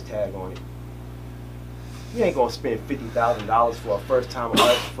 $50,000 price tag on it. You ain't going to spend $50,000 for a first-time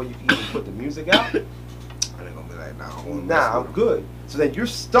artist before you can even put the music out. And they're going to be like, nah, I'm good. So then you're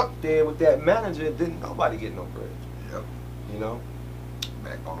stuck there with that manager, then nobody get no bread. Yep. You know?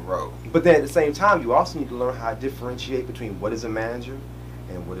 Back on the road. But then at the same time, you also need to learn how to differentiate between what is a manager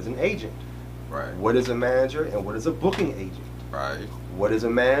and what is an agent. Right. What is a manager and what is a booking agent. Right. What is a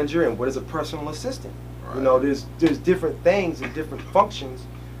manager and what is a personal assistant. Right. You know, there's different things and different functions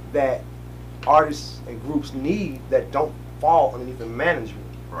that artists and groups need that don't fall underneath the management.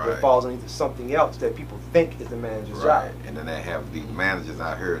 Right. It falls underneath something else that people think is the manager's job. And then they have these managers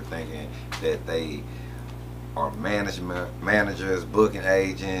out here thinking that they are managers, booking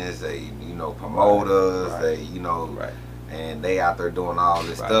agents, they promoters, Right. they and they out there doing all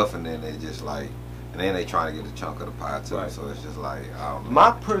this stuff, and then they just like, and then they trying to get a chunk of the pie too. Right. So it's just like, I don't know.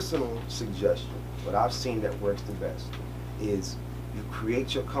 My personal suggestion, what I've seen that works the best, is you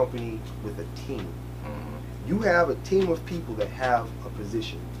create your company with a team. you have a team of people that have a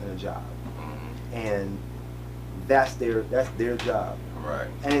position and a job, and that's their job. Right.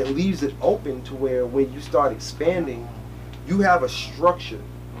 And it leaves it open to where when you start expanding, you have a structure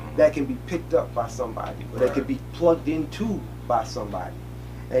that can be picked up by somebody, or that can be plugged into by somebody,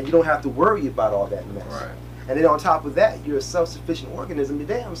 and you don't have to worry about all that mess. Right. And then on top of that, you're a self-sufficient organism, your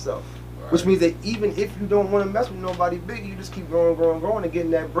damn self. Right. Which means that even if you don't want to mess with nobody big, you just keep growing, growing, growing, and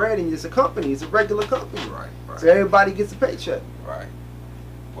getting that bread, and it's a company, it's a regular company. Right. Right. So everybody gets a paycheck. Right.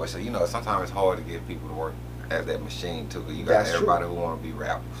 Well, so sometimes it's hard to get people to work as that machine too. Cause you got everybody who want to be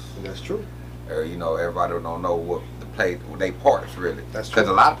rappers. That's true. Or everybody who don't know what to play they parts really. That's true. Because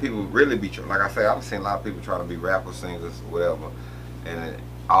a lot of people really be like I say, I've seen a lot of people trying to be rappers, singers, whatever, and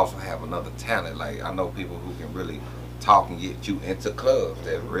also have another talent. Like I know people who can really talk and get you into clubs,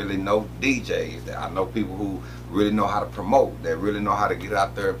 that really know DJs, that I know people who really know how to promote, that really know how to get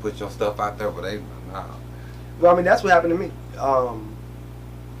out there and put your stuff out there, but they nah. Well, I mean, that's what happened to me.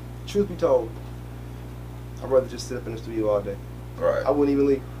 Truth be told, I'd rather just sit up in the studio all day. Right. I wouldn't even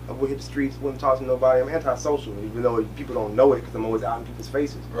leave. I wouldn't hit the streets, wouldn't talk to nobody. I'm antisocial, even though people don't know it because I'm always out in people's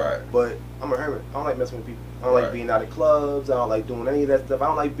faces. Right. But I'm a hermit. I don't like messing with people. I don't like being out at clubs. I don't like doing any of that stuff. I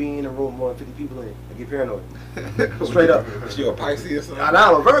don't like being in a room with more than 50 people in it. I get paranoid. Straight up. Is you a Pisces or something?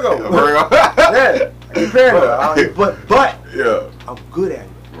 I'm a Virgo. A Virgo? Yeah. I get paranoid. But yeah. I'm good at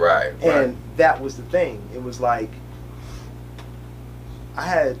it. Right. And that was the thing. It was like I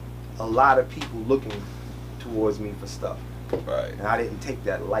had a lot of people looking towards me for stuff. Right. And I didn't take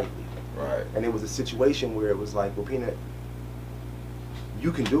that lightly. Right. And it was a situation where it was like, well, Peanut,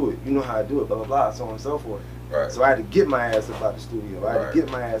 you can do it. You know how to do it, blah, blah, blah, so on and so forth. Right. So I had to get my ass up out the studio. I had to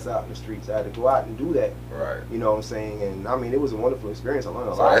get my ass out in the streets. I had to go out and do that. Right. You know what I'm saying? And I mean, it was a wonderful experience. I learned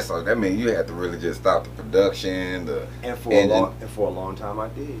a lot. So that means you had to really just stop the production, and for a long time I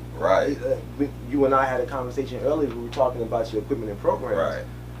did. Right. You and I had a conversation earlier. We were talking about your equipment and programs. Right.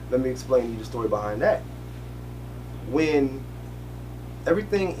 Let me explain to you the story behind that. When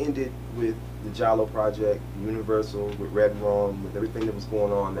everything ended with the Jalo project, Universal, with Red Rum, with everything that was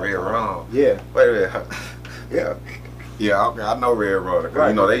going on. Red Rum? Yeah. Wait a minute. Yeah. Yeah, okay, I know Red Rum. Right.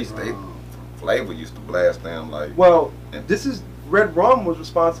 You know, they Flavor used to blast them like. Well, Red Rum was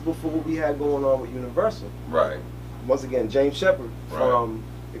responsible for what we had going on with Universal. Right. Once again, James Shepard from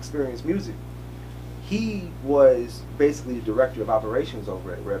Experience Music. He was basically the director of operations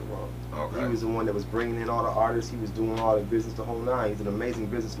over at Red Rum. Okay. He was the one that was bringing in all the artists. He was doing all the business, the whole nine. He's an amazing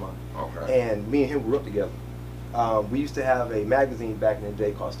businessman. Okay. And me and him grew up together. We used to have a magazine back in the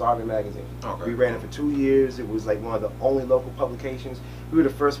day called Starving Magazine. Okay. We ran it for 2 years. It was like one of the only local publications. We were the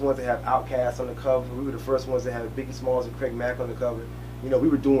first ones to have Outkast on the cover. We were the first ones to have Biggie Smalls and Craig Mack on the cover. You know, we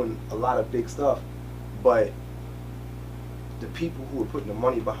were doing a lot of big stuff, but the people who were putting the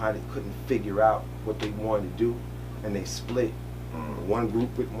money behind it couldn't figure out what they wanted to do, and they split. One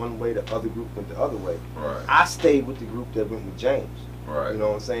group went one way, the other group went the other way. Right. I stayed with the group that went with James. Right. You know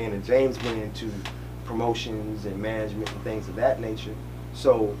what I'm saying? And James went into promotions and management and things of that nature.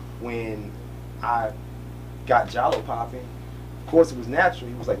 So when I got Jalo popping, of course it was natural.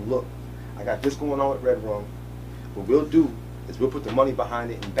 He was like, look, I got this going on with Red Rum. What we'll do is we'll put the money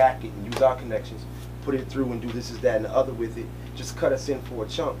behind it and back it and use our connections, put it through and do this, that, and the other with it. Just cut us in for a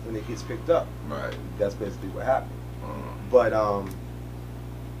chunk when it gets picked up. Right. That's basically what happened. But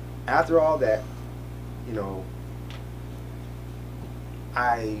after all that, you know,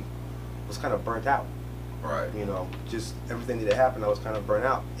 I was kind of burnt out. Right. You know, just everything that had happened, I was kind of burnt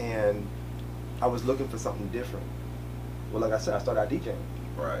out, and I was looking for something different. Well, like I said, I started out DJing.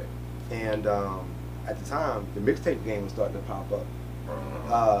 Right. And at the time, the mixtape game was starting to pop up.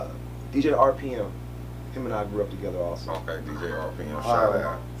 DJ RPM, him and I grew up together also. Okay, DJ RPM, shout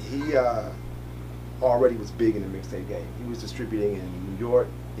out. He already was big in the mixtape game. He was distributing in New York,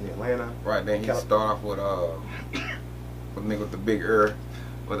 in Atlanta. Right, then he started off with nigga with the big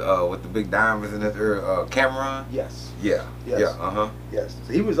with the big diamonds in his Cameron. Yes. Yeah. Yes. Yeah. Yes.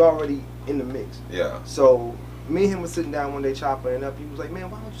 So he was already in the mix. Yeah. So me and him was sitting down one day chopping it up. He was like, "Man,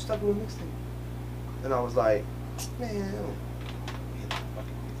 why don't you start doing mixtape?" And I was like, "Man, I don't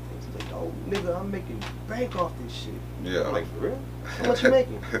like, oh, nigga, I'm making bank off this shit." Yeah. I'm like, for real? How much you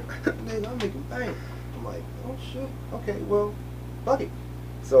making? Nigga, I'm making bank. I'm like, oh shit. Okay, well, fuck it.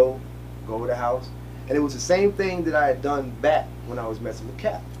 So go to the house, and it was the same thing that I had done back when I was messing with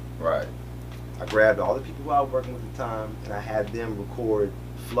Cap. Right. I grabbed all the people who I was working with at the time, and I had them record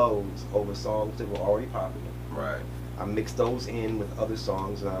flows over songs that were already popular. Right. I mixed those in with other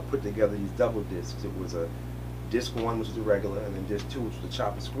songs, and I put together these double discs. It was a disc 1, which was the regular, and then disc 2, which was the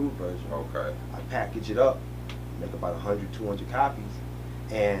chop and screw version. Okay. I package it up, make about 100, 200 copies,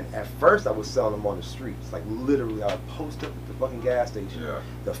 And at first I was selling them on the streets. Like literally I would post up at the fucking gas station. Yeah.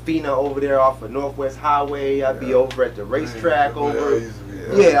 The FINA over there off of Northwest Highway. I'd be over at the racetrack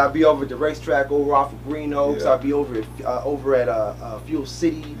I'd be over at the racetrack over off of Green Oaks. I'd be over at Fuel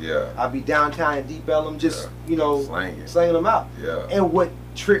City. Yeah. I'd be downtown in Deep Ellum just, you know, slanging them out. Yeah. And what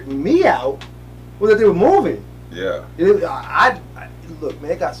tripped me out was that they were moving. Yeah. Look,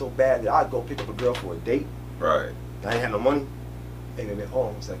 man, it got so bad that I'd go pick up a girl for a date. Right. I ain't had no money. Hey, man, hold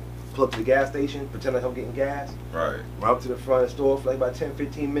on a second. Pull up to the gas station, pretend like I'm getting gas. Right. Run up to the front of the store for like about 10,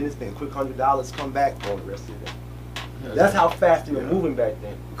 15 minutes, then a quick $100, come back, go the rest of the day. That's how fast they were moving back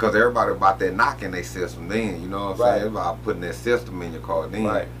then. Because everybody about that knocking their system then, you know what I'm saying? About putting that system in your car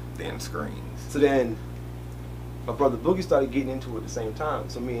then screens. So then my brother Boogie started getting into it at the same time.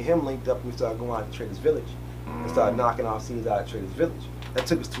 So me and him linked up and we started going out to Traders Village and started knocking our scenes out at Traders Village. That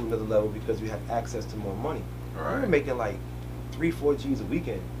took us to another level because we had access to more money. Right. We were making like 3-4 G's a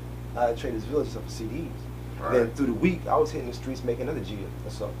weekend out of Traders Village just for CDs. Right. Then through the week, I was hitting the streets making another G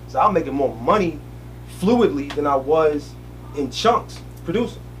or so. So I was making more money fluidly than I was in chunks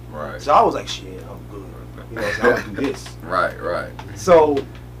producing. Right. So I was like, shit, I'm good. You know, so I'm gonna do this. Right. So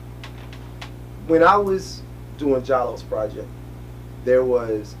when I was doing Jalo's project, there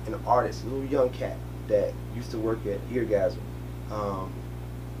was an artist, a little young cat that used to work at Eargasm.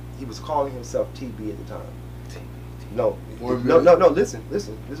 He was calling himself TB at the time. No, listen. This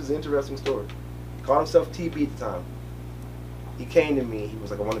is an interesting story. He called himself TB at the time. He came to me, he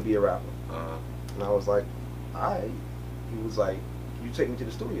was like, I want to be a rapper. And I was like, alright. He was like, you take me to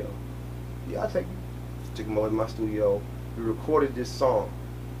the studio. Yeah, I'll take you. Took him over to my studio. We recorded this song.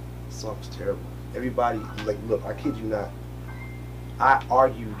 The song was terrible. Everybody, like, look, I kid you not. I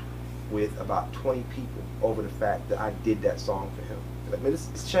argued with about 20 people over the fact that I did that song for him. Like, man,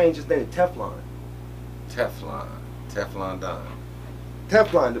 let's change his name to Teflon. Teflon Don.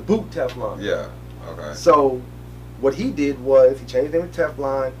 Teflon, the boot Teflon. Yeah, okay. So, what he did was, he changed his name to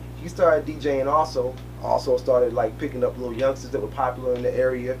Teflon. He started DJing also started like picking up little youngsters that were popular in the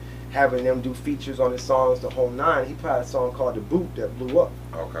area, having them do features on his songs, the whole nine. He put out a song called The Boot that blew up.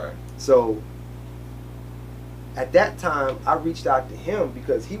 Okay. So at that time, I reached out to him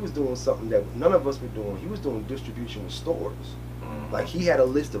because he was doing something that none of us were doing. He was doing distribution with stores. Like he had a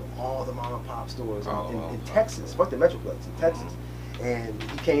list of all the mom and pop stores in Texas, fuck the Metroplex in Texas. And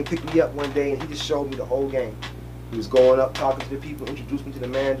he came pick me up one day and he just showed me the whole game. He was going up, talking to the people, introduced me to the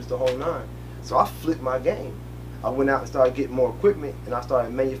managers, the whole nine. So I flipped my game. I went out and started getting more equipment, and I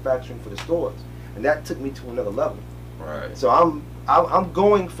started manufacturing for the stores, and that took me to another level. Right. So I'm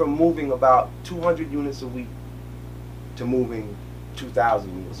going from moving about 200 units a week to moving 2,000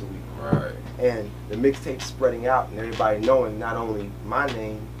 units a week. Right. And the mixtape spreading out, and everybody knowing not only my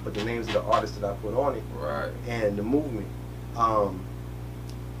name but the names of the artists that I put on it. Right. And the movement.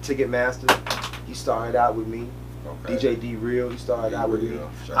 Ticketmaster, he started out with me. Okay. DJ D Real, he started out with me.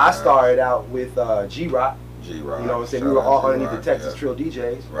 I started out with G-Rock. You know what I'm saying? We were all underneath the Texas Trill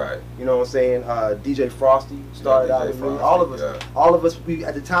DJs. Right. You know what I'm saying? DJ Frosty started out with me. All of us, we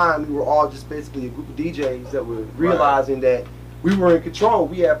at the time, we were all just basically a group of DJs that were realizing that we were in control.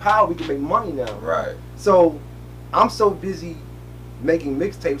 We had power. We could make money now. Right. So I'm so busy making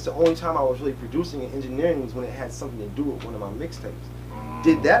mixtapes. The only time I was really producing and engineering was when it had something to do with one of my mixtapes.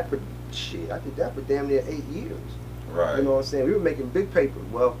 Did that for I did that for damn near 8 years. Right. You know what I'm saying? We were making big paper.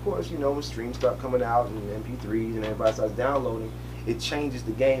 Well, of course, you know, when streams start coming out and MP3s and everybody starts downloading, it changes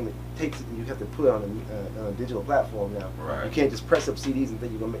the game. It takes it and you have to put it on a digital platform now. Right. You can't just press up CDs and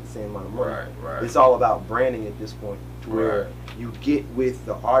think you're going to make the same amount of money. Right. It's all about branding at this point to where you get with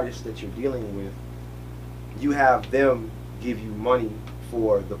the artists that you're dealing with. You have them give you money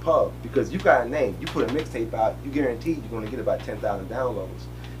for the pub because you got a name. You put a mixtape out, you guaranteed you're going to get about 10,000 downloads.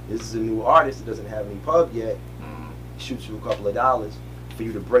 This is a new artist that doesn't have any pub yet. Shoots you a couple of dollars for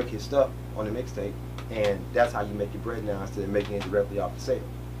you to break his stuff on the mixtape, and that's how you make your bread now instead of making it directly off the sale.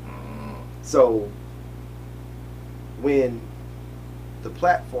 So when the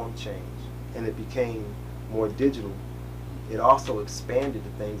platform changed and it became more digital, it also expanded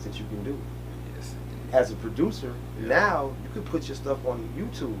the things that you can do. Yes. As a producer, now you can put your stuff on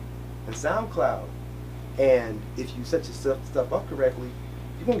YouTube and SoundCloud, and if you set your stuff up correctly,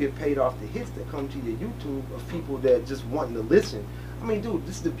 you're going to get paid off the hits that come to your YouTube of people that just wanting to listen. I mean, dude,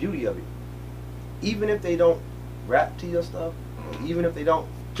 this is the beauty of it. Even if they don't rap to your stuff, or even if they don't,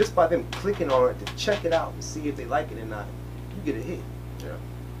 just by them clicking on it to check it out and see if they like it or not, you get a hit. Yeah.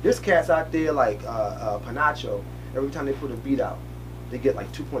 There's cats out there like Panacho, every time they put a beat out, they get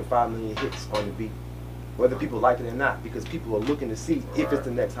like 2.5 million hits on the beat. Whether people like it or not, because people are looking to see if it's the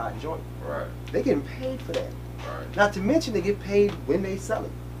next hot joint. Right. They're getting paid for that. Right. Not to mention they get paid when they sell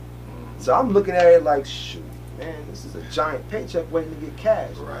it. So I'm looking at it like, shoot, man, this is a giant paycheck waiting to get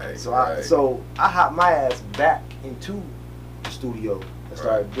cash. Right. So right. I hopped my ass back into the studio and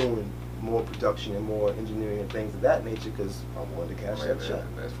started doing more production and more engineering and things of that nature because I wanted to cash that check.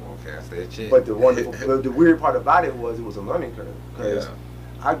 That's for cash that check. But the the weird part about it was a learning curve because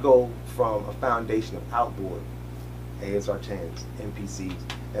I go from a foundation of outboard, ASR 10s, MPCs,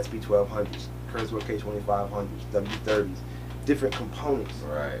 SP 1200s, Kurzweil K 2500s, W30s, different components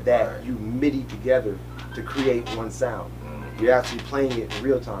that you MIDI together to create one sound. You're actually playing it in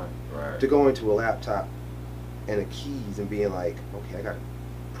real time. To go into a laptop and the keys and being like, okay, I got to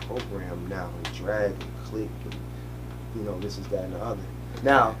program now and drag and click and you know this is that and the other.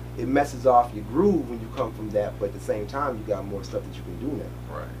 Now it messes off your groove when you come from that, but at the same time you got more stuff that you can do now.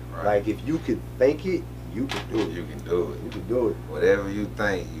 Right. Like if you could think it, you can do it. You can do it. You can do it. Whatever you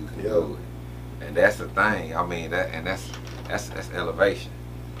think, you can do it. And that's the thing. I mean that's elevation.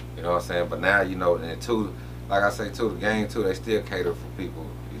 You know what I'm saying? But now you know, and too, like I say too, the game too, they still cater for people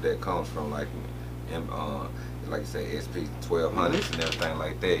that comes from like you say SP 1200s and everything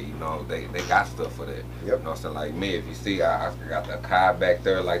like that. You know, they got stuff for that. Yep. You know what I'm saying? Like me, if you see, I got the car back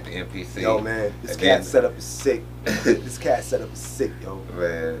there like the MPC. Yo man, this cat setup is sick. This cat setup is sick, yo.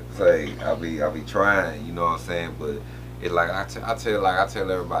 Man, say I'll be trying. You know what I'm saying? But it like I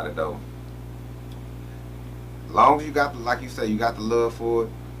tell everybody though. Long as you got, like you say, you got the love for it,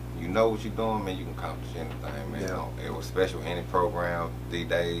 you know what you're doing, man, you can accomplish anything, man. Yeah. It was special any program these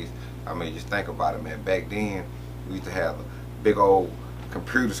days. I mean, just think about it, man. Back then, we used to have big old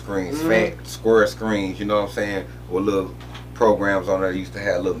computer screens, fat square screens, you know what I'm saying, with little programs on there. Used to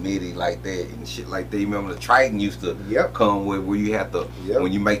have little MIDI like that and shit like that. You remember the Triton used to come with where you had to,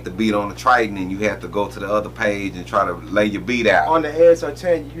 when you make the beat on the Triton and you had to go to the other page and try to lay your beat out. On the ASR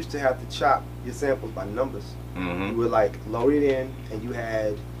 10, you used to have to chop your samples by numbers. You would like load it in and you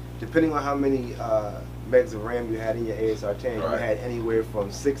had, depending on how many megs of RAM you had in your ASR 10, you had anywhere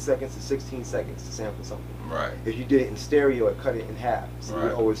from 6 seconds to 16 seconds to sample something. If you did it in stereo, it cut it in half. So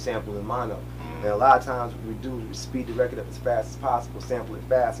you always sample in mono. And a lot of times what we do is speed the record up as fast as possible, sample it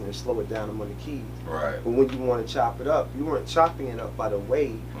fast, and then slow it down among the keys. But when you want to chop it up, you weren't chopping it up by the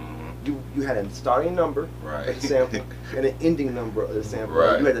wave. You had a starting number of the sample and an ending number of the sample.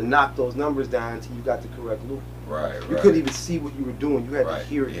 You had to knock those numbers down until you got the correct loop. You couldn't even see what you were doing. You had to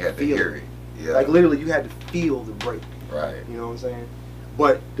hear it. You had to hear it. Like literally, you had to feel the break. You know what I'm saying?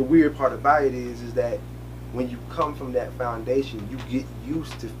 But the weird part about it is that when you come from that foundation, you get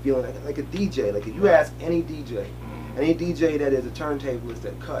used to feeling like a DJ. Like if you ask any DJ that is a turntablist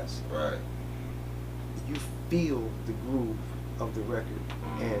that cuts, you feel the groove of the record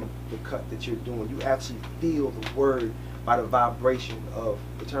and the cut that you're doing. You actually feel the word by the vibration of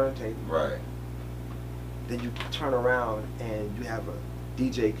the turntable. Then you turn around and you have a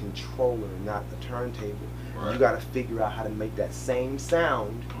DJ controller, not a turntable. You got to figure out how to make that same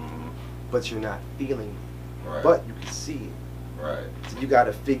sound, but you're not feeling it. But you can see it. So you got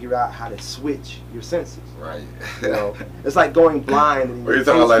to figure out how to switch your senses. You know, it's like going blind. And you're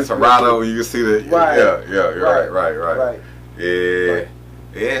talking like Serato, you can see the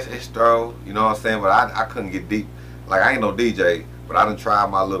it's thorough. You know what I'm saying? But I couldn't get deep. Like I ain't no DJ, but I done tried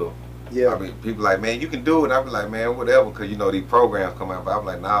my little. I mean, people like, man, you can do it. I be like, man, whatever, because you know these programs come out. But I'm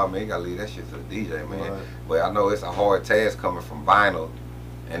like, nah, man, you gotta leave that shit to the DJ, man. But I know it's a hard task coming from vinyl,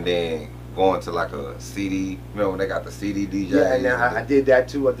 and then going to like a CD. Remember when they got the CD DJs? Yeah, and I did that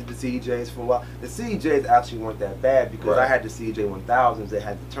too. I did the CDJs for a while. The CDJs actually weren't that bad because I had the CDJ 1000s that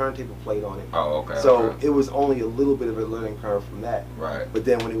had the turntable plate on it. So it was only a little bit of a learning curve from that. But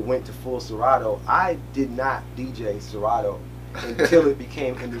then when it went to full Serato, I did not DJ Serato until it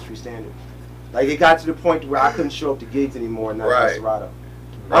became industry standard. Like it got to the point where I couldn't show up to gigs anymore and not have Serato.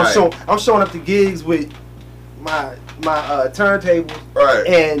 I'm showing up to gigs with my turntable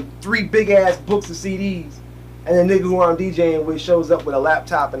and 3 big ass books of CDs, and the nigga who I'm DJing with shows up with a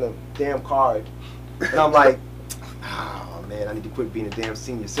laptop and a damn card, and I'm like, oh man, I need to quit being a damn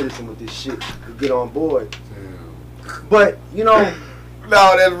senior citizen with this shit to get on board. But you know,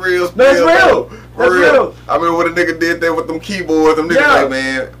 no, that's real. That's real. That's real. I mean, when a nigga did that with them keyboards, them niggas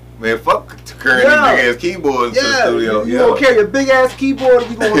like, man, fuck carrying these big ass keyboards to the studio. You gonna carry a big ass keyboard, or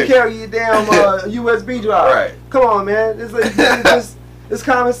you gonna carry your damn USB drive? Come on, man. It's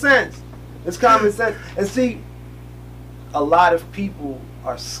common sense. It's common sense. And see, a lot of people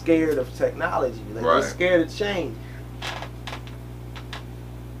are scared of technology. Like they're scared of change.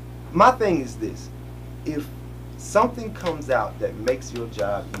 My thing is this: if something comes out that makes your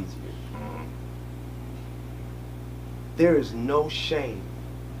job easier, there is no shame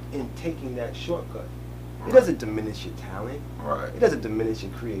in taking that shortcut. It doesn't diminish your talent. Right. It doesn't diminish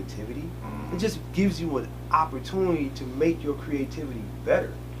your creativity. It just gives you an opportunity to make your creativity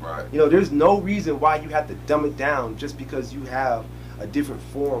better. Right. You know, there's no reason why you have to dumb it down just because you have a different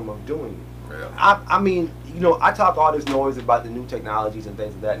form of doing it. Yeah. I mean, you know, I talk all this noise about the new technologies and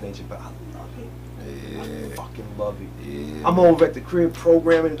things of that nature, but I love it. Yeah. I fucking love it. Yeah. I'm over at the crib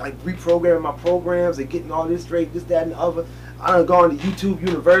programming, like reprogramming my programs and getting all this straight, this, that, and the other. I done gone to YouTube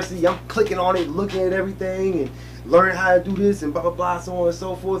University. I'm clicking on it, looking at everything, and learning how to do this and blah, blah, blah, so on and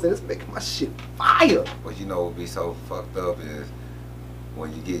so forth. And it's making my shit fire. But you know what be so fucked up is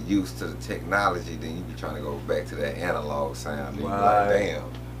when you get used to the technology, then you be trying to go back to that analog sound. And you be like,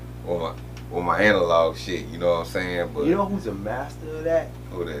 damn, well, my analog shit, you know what I'm saying? But you know who's a master of that?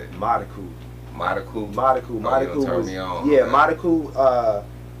 Who that? Madaku. Madaku? Madaku turn was, me on. yeah, Okay. Madaku,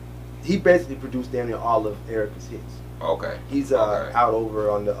 he basically produced damn near all of Erykah's hits. Okay. He's okay. out over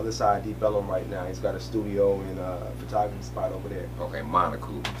on the other side of Deep Ellum right now. He's got a studio and a photography spot over there. Okay,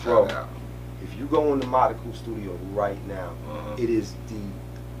 Madaku. Bro, Shout out. if you go in the Madaku studio right now, it is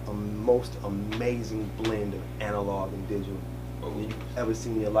the most amazing blend of analog and digital that you've ever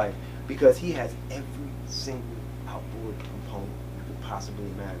seen in your life. Because he has every single outboard component you could possibly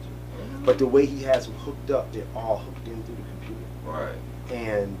imagine. But the way he has them hooked up, they're all hooked in through the computer. Right.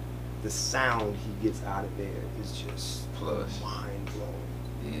 And the sound he gets out of there is just Plush. mind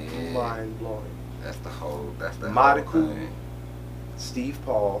blowing. Yeah. Mind blowing. That's the whole Madaku, thing. Steve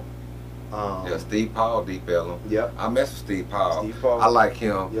Paul. Yeah, Steve Paul, Deep Ellum. Yep. I mess with Steve Paul. Steve Paul. I like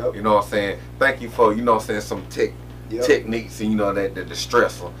him. Yep. You know what I'm saying? Thank you for, you know what I'm saying, some techniques and, you know, that the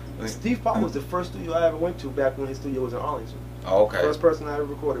stressor. Steve Paul was the first studio I ever went to back when his studio was in Arlington. Oh, okay. First person I ever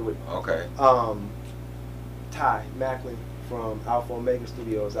recorded with. Okay. Ty Macklin from Alpha Omega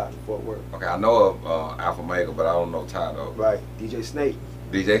Studios out in Fort Worth. Okay, I know of Alpha Omega, but I don't know Ty though. Right. DJ Snake.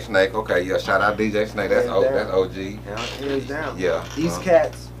 DJ Snake, okay, yeah, shout out DJ Snake, that's OG. Hands down. Yeah. These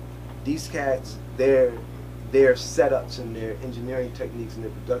cats, their setups and their engineering techniques and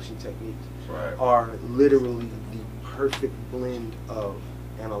their production techniques are literally the perfect blend of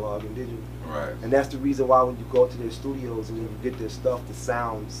analog and digital. Right. And that's the reason why when you go to their studios and you get their stuff, the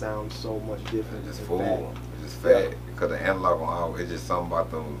sound sounds so much different. It's just full. It's just fat. Because the analog on it's just something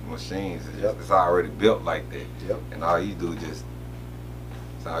about those machines. It's already built like that. Yep. And all you do just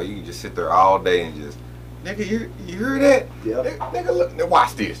you can just sit there all day and just, nigga, you hear that? Yep. Nigga, look,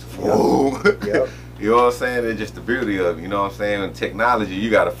 watch this. Yep. Yep. You know what I'm saying? It's just the beauty of it. You know what I'm saying? In technology, you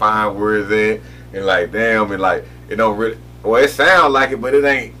got to find where it's at. And like, damn, and like, it don't really, well, it sounds like it, but it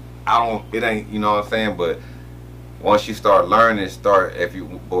ain't, you know what I'm saying? But once you start learning,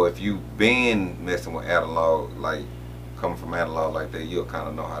 if you've been messing with analog, like, coming from analog like that, you'll kind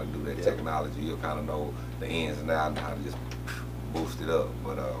of know how to do that technology. You'll kind of know the ins and outs and how to just boost it up.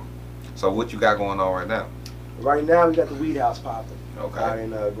 But so what you got going on right now? Right now we got the Weed House popping. Okay. Out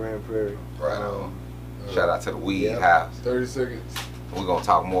in Grand Prairie. Right on. Shout out to the Weed House. 30 seconds. We're gonna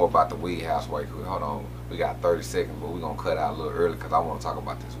talk more about the Weed House right quick. Hold on. We got 30 seconds, but we're gonna cut out a little early because I want to talk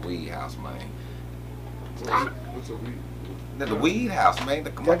about this Weed House, man. What's a weed? The Weed House, man.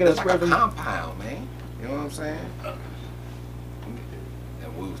 It's like a compound, man. You know what I'm saying?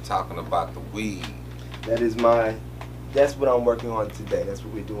 And we was talking about the weed. That's what I'm working on today. That's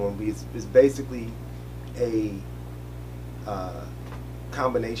what we're doing. It's basically a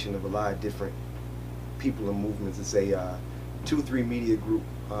combination of a lot of different people and movements. It's a 2-3 media group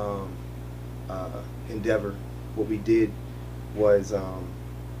endeavor. What we did was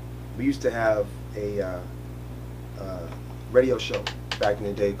we used to have a radio show back in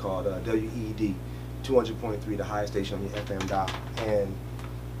the day called WED 200.3, the highest station on the FM dial, and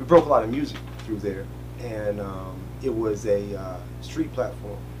we broke a lot of music through there, and it was a street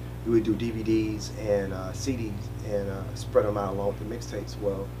platform. We would do DVDs and CDs and spread them out along with the mixtapes.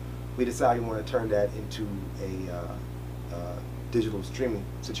 Well, we decided we want to turn that into a digital streaming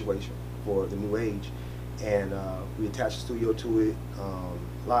situation for the new age, and we attached a studio to it.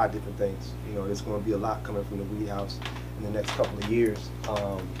 A lot of different things. You know, there's going to be a lot coming from the Weed House in the next couple of years.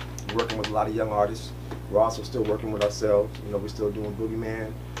 We're working with a lot of young artists. We're also still working with ourselves. You know, we're still doing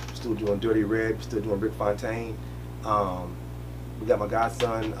Boogeyman, we're still doing Dirty Red, we're still doing Rick Fontaine. We got my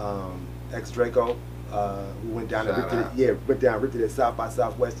godson, X Draco. We went down and ripped it at South by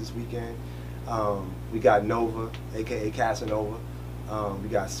Southwest this weekend. We got Nova, aka Casanova. We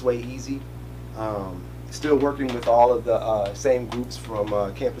got Sway Easy. Still working with all of the same groups from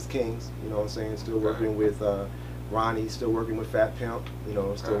Campus Kings, you know what I'm saying? Still working with Ronnie, still working with Fat Pimp, you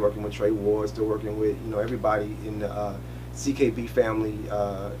know, still working with Trey Ward, still working with, you know, everybody in the CKB family,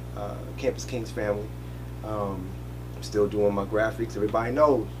 Campus Kings family. Still doing my graphics. Everybody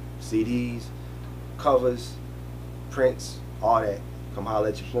knows CDs, covers, prints, all that. Come holler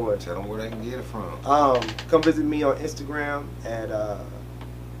at your boy. Tell them where they can get it from. Come visit me on Instagram at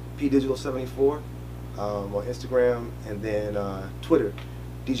pdigital74 on Instagram, and then Twitter,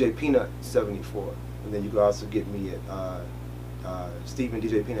 DJ Peanut 74, and then you can also get me at Stephen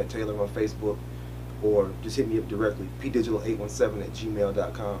DJ Peanut Taylor on Facebook, or just hit me up directly,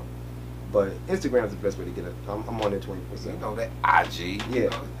 pdigital817@gmail.com. But Instagram is the best way to get it. I'm on there 24/7. You know that IG. Yeah, you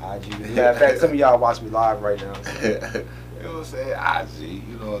know. IG. Matter of fact, some of y'all watch me live right now. So. You know what I'm saying? IG.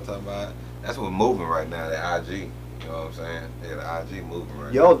 You know what I'm talking about? That's what's moving right now, the IG. You know what I'm saying? Yeah, the IG moving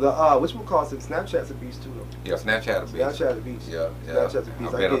right now. Yo, the whatchamacallit, Snapchat's a beast too though. Yeah, Snapchat a beast. Snapchat a beast. Yeah. Snapchat's a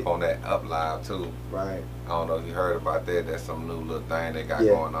beast. I've been up on that Up Live too. Right. I don't know if you heard about that. That's some new little thing they got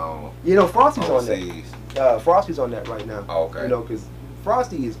going on. You know, Frosty's overseas. on that. Frosty's on that right now. Oh, okay. You know, because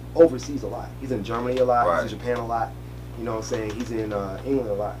Frosty is overseas a lot. He's in Germany a lot. Right. He's in Japan a lot. You know what I'm saying? He's in England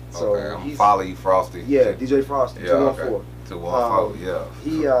a lot. So okay, I'm follow you, Frosty. Yeah, DJ Frosty, yeah, 214. Okay.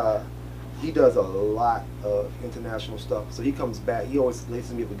 214, yeah. He does a lot of international stuff. So he comes back. He always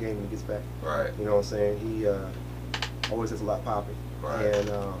laces me up a game when he gets back. Right. You know what I'm saying? He always has a lot popping. Right. And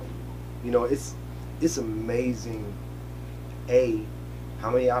you know, it's amazing. How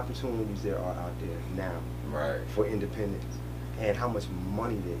many opportunities there are out there now. Right. For independence, and how much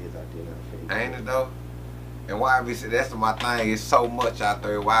money there is out there now for independence. Ain't it though? And why we say that's my thing? It's so much out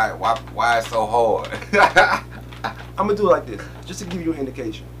there. Why it's so hard? I'm gonna do it like this, just to give you an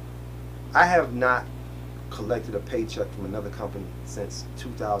indication. I have not collected a paycheck from another company since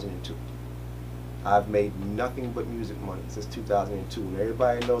 2002. I've made nothing but music money since 2002, and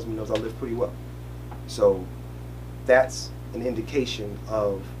everybody knows me knows I live pretty well. So that's an indication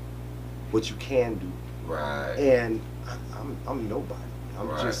of what you can do. Right. And I'm nobody. I'm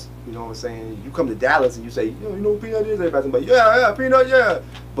right. just, you know what I'm saying? You come to Dallas and you say, you know who Peanut is? Everybody's like, yeah, Peanut, yeah.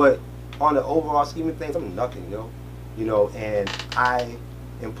 But on the overall scheme of things, I'm nothing, you know, and I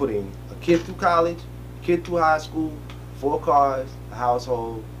am putting a kid through college, kid through high school, 4 cars, a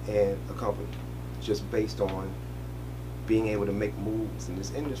household, and a company, just based on being able to make moves in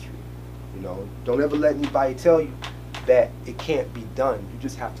this industry. You know, don't ever let anybody tell you that it can't be done. You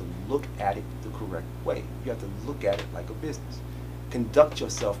just have to look at it the correct way. You have to look at it like a business. Conduct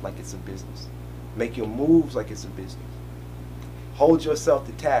yourself like it's a business. Make your moves like it's a business. Hold yourself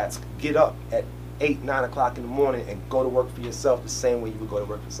to task. Get up at 8, 9 o'clock in the morning and go to work for yourself the same way you would go to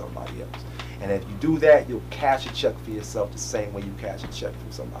work for somebody else. And if you do that, you'll cash a check for yourself the same way you cash a check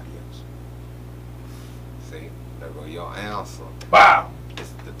from somebody else. See, there go your answer. Wow!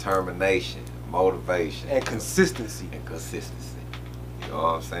 It's determination, motivation, and consistency. And consistency. You know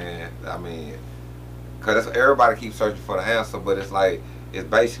what I'm saying? I mean, because everybody keeps searching for the answer, but it's like, it's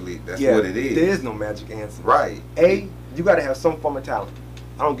basically, that's what it is. There is no magic answer. Right. You got to have some form of talent.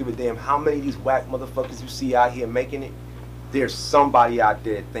 I don't give a damn how many of these whack motherfuckers you see out here making it. There's somebody out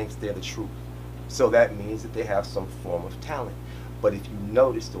there that thinks they're the truth. So that means that they have some form of talent. But if you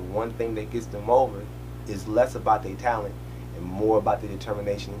notice, the one thing that gets them over is less about their talent and more about their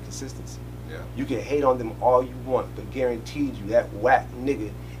determination and consistency. Yeah. You can hate on them all you want, but guaranteed you that whack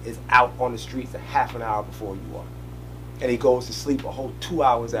nigga is out on the streets a half an hour before you are. And he goes to sleep a whole 2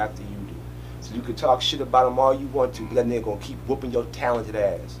 hours after you do. So you can talk shit about him all you want to, but that nigga gonna keep whooping your talented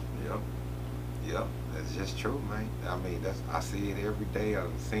ass. Yeah. Yeah. That's just true, man. I mean, I see it every day.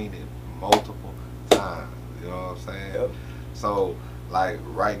 I've seen it multiple times. You know what I'm saying? Yep. So, like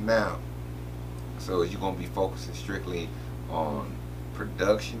right now, so is you gonna be focusing strictly on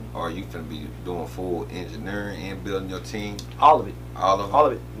production, or are you gonna be doing full engineering and building your team? All of it. All of it? All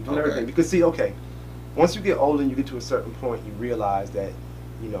of it. Doing everything. Because see, okay, once you get older and you get to a certain point, you realize that,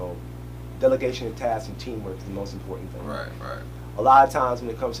 you know, delegation of tasks and teamwork is the most important thing. Right, right. A lot of times when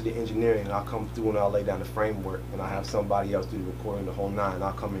it comes to the engineering, I'll come through and I'll lay down the framework, and I'll have somebody else do the recording, the whole nine, and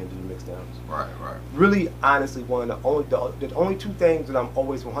I'll come in and do the mix downs. Right, right. Really, honestly, the only 2 things that I'm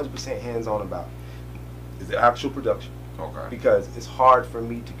always 100% hands-on about is the actual production. Okay. Because it's hard for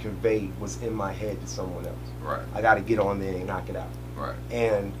me to convey what's in my head to someone else. Right. I got to get on there and knock it out. Right.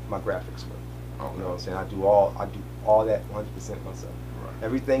 And my graphics work. Okay. You know what I'm saying? I do all that 100% myself. Right.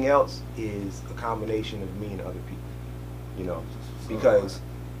 Everything else is a combination of me and other people. You know, because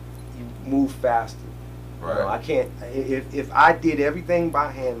you move faster. Right. You know, I can't. If I did everything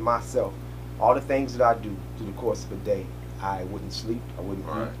by hand myself, all the things that I do through the course of a day, I wouldn't sleep. I wouldn't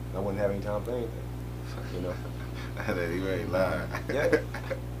eat. I wouldn't have any time for anything. You know. You ain't lying. Yeah.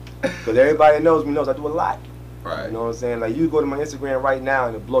 Because everybody that knows me knows I do a lot. Right. You know what I'm saying? Like, you go to my Instagram right now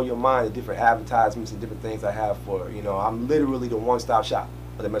and it'll blow your mind the different advertisements and different things I have for, you know, I'm literally the one-stop shop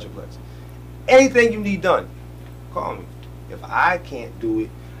for the Metroplex. Anything you need done, call me. If I can't do it,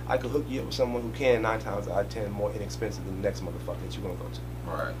 I could hook you up with someone who can 9 times out of 10 more inexpensive than the next motherfucker that you're gonna go to.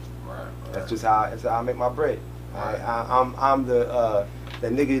 Right. That's just how I make my bread. Right. I'm the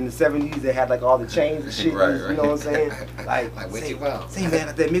nigga in the 70s that had like all the chains and shit. Right. You know what I'm saying? Like what say, you want? Say, man, I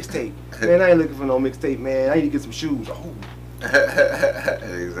got that mixtape. Man, I ain't looking for no mixtape, man. I need to get some shoes. Oh.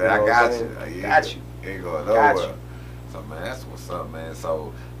 Exactly. You know I got you. you. Got you. Ain't going Got nowhere. you. So man, that's what's up, man.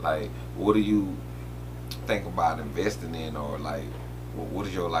 So like, what do you think about investing in, or like, what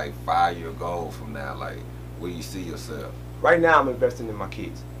is your like 5-year goal from now? Like, where you see yourself? Right now, I'm investing in my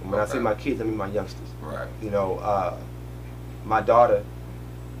kids. And when I Okay. say my kids, I mean my youngsters. Right. You know, my daughter,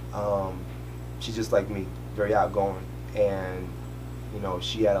 she's just like me, very outgoing, and you know,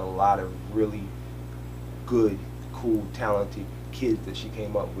 she had a lot of really good, cool, talented kids that she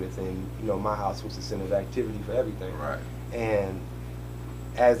came up with, and you know, my house was the center of activity for everything. Right. And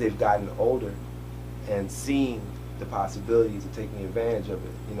as they've gotten older and seeing the possibilities of taking advantage of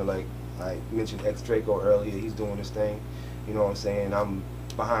it, you know, like I mentioned X Draco earlier, he's doing this thing, you know what I'm saying, I'm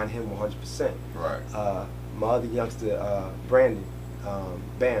behind him 100%. Right. My other youngster, Brandon,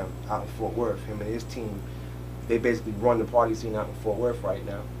 Bam, out in Fort Worth, him and his team, they basically run the party scene out in Fort Worth right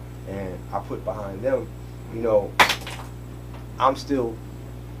now, and I put behind them, you know, I'm still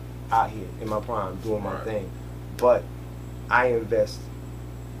out here in my prime doing my Right. thing, but I invest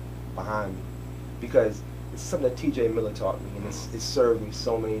behind me because it's something that TJ Miller taught me, and it's served me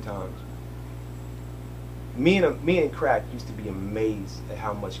so many times. Me and Crack used to be amazed at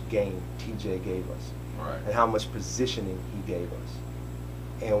how much game TJ gave us, Right. and how much positioning he gave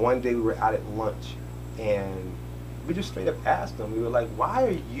us. And one day we were out at lunch, and we just straight up asked him, we were like, why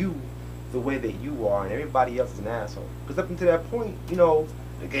are you the way that you are and everybody else is an asshole? Because up until that point, you know,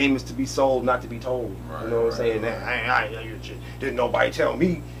 the game is to be sold, not to be told. Right, you know what I'm saying? right. Didn't nobody tell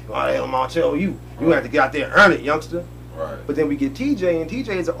me. Why the hell am I gonna tell you? You have to get out there and earn it, youngster. Right. But then we get TJ, and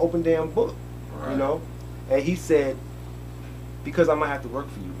TJ is an open damn book, Right. you know? And he said, because I might have to work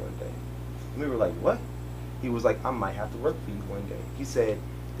for you one day. And we were like, what? He was like, I might have to work for you one day. He said,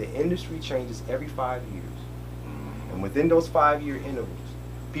 the industry changes every 5 years. And within those 5-year intervals,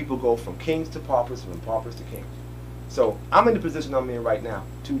 people go from kings to paupers, from paupers to kings. So I'm in the position I'm in right now,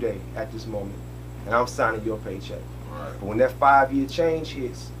 today, at this moment, and I'm signing your paycheck. Right. But when that 5-year change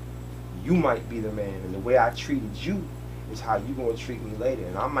hits, you might be the man, and the way I treated you is how you gonna treat me later,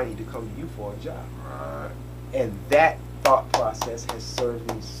 and I might need to come to you for a job. Right. And that thought process has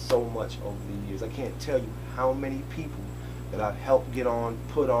served me so much over the years. I can't tell you how many people that I've helped get on,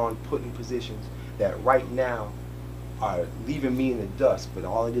 put in positions that right now are leaving me in the dust, but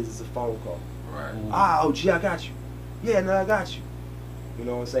all it is a phone call. Right. Ah, OG, I got you. Yeah, no, I got you. You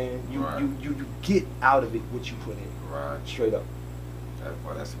know what I'm saying? Right. You get out of it what you put in. Right. Straight up.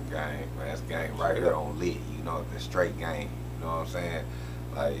 That's some game, man. That's game right here on lit. You know, the straight game. You know what I'm saying?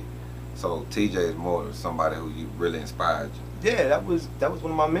 Like, so TJ is more than somebody who you really inspired you. Yeah, that was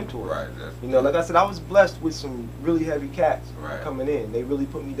one of my mentors. Right. You know, like I said, I was blessed with some really heavy cats Right. coming in. They really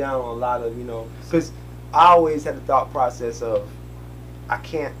put me down on a lot of, you know, because I always had the thought process of I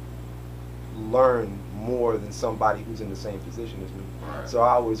can't learn more than somebody who's in the same position as me. Right. So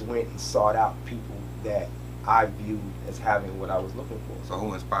I always went and sought out people that I viewed as having what I was looking for. So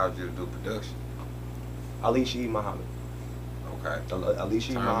who inspired you to do production? Alicia E. Muhammad. Okay.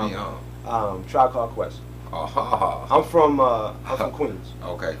 Alicia E. Turn me Muhammad. on. Tribe Called Quest. Oh. I'm from Queens.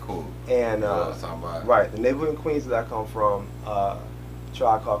 Okay, cool. And somebody. right, the neighborhood in Queens that I come from,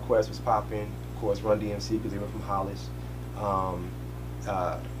 Tribe Called Quest was popping. Of course, Run DMC because they were from Hollis.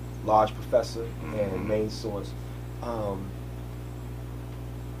 Large Professor and Main Source. I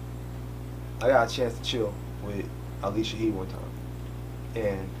got a chance to chill with Alicia E one time,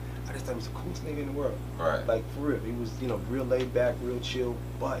 and I just thought he was the coolest nigga in the world. Right. Like for real, he was, you know, real laid back, real chill,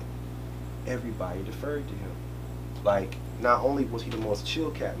 but everybody deferred to him. Like, not only was he the most chill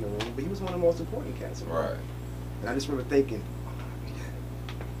cat in the room, but he was one of the most important cats in the room. Right. And I just remember thinking, oh, I want to be that.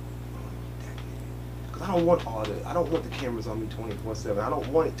 I want to be that nigga. Because I don't want the cameras on me 24/7. I don't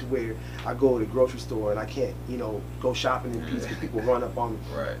want it to where I go to the grocery store and I can't, you know, go shopping in peace because people run up on me.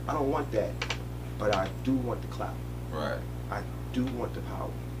 Right. I don't want that. But I do want the clout. Right. I do want the power.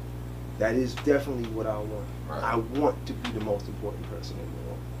 That is definitely what I want. Right. I want to be the most important person in the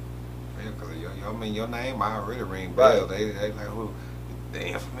world. Yeah, because I mean, your name already ring Right. bells. They like who, the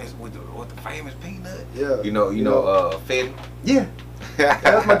infamous with the famous PNUT. Yeah. You know, Fetty. Yeah.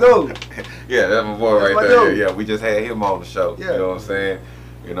 That's my dude. Yeah, that's my boy That's right my there. dude. Yeah, we just had him on the show. Yeah. You know what I'm saying?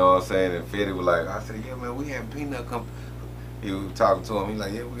 You know what I'm saying? And Fetty was like, I said, yeah, man, we had PNUT come. He was talking to him. He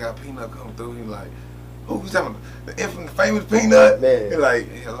like, yeah, we got PNUT coming through. He like, who's talking about the infamous famous PNUT? Man. He like,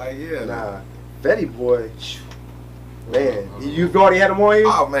 yeah. Nah, Fetty boy, Man, you've already had him on here?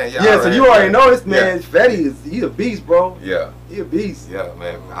 Oh man, yeah. So you already know this man. Fetty he's a beast, bro. Yeah, he a beast. Yeah,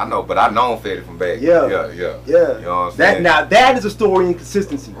 man. I know, but I known Fetty from back. Yeah. You know what I'm That saying? now that is a story in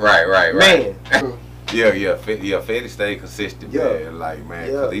consistency. Right. Man. Fetty stayed consistent, man. Like,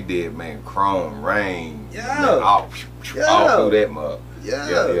 man, cause he did, man, Chrome, Rain, all through that mug.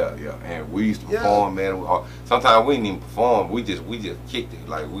 Yeah. And we used to perform, man. Sometimes we didn't even perform. We just kicked it.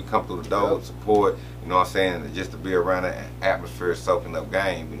 Like, we come through the door with support. You know what I'm saying? And just to be around the atmosphere, soaking up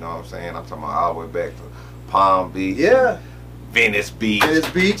game. You know what I'm saying? I'm talking about all the way back to Palm Beach. Venice Beach.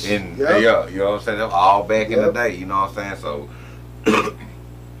 And you know what I'm saying? All back in the day. You know what I'm saying?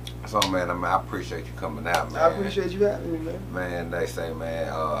 So man, I appreciate you coming out, man. I appreciate you having me, man. Man, they say,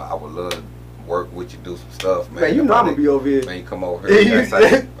 man, I would love to work with you, do some stuff, man. Man, you know I'm gonna be over here. Man, you come over here. And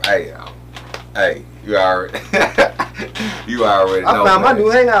say, hey, you already, know. I found my new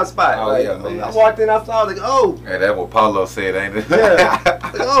hangout spot. Oh like, yeah, man. I walked in, I saw like, oh. Hey, that's what Polo said, ain't it? Yeah.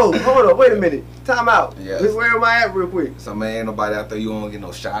 Like, oh, hold up, wait a minute, time out. Yeah. Where am I at, real quick? So man, ain't nobody out there you want to get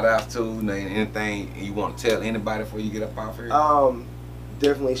no shout outs to, anything you want to tell anybody before you get up off here?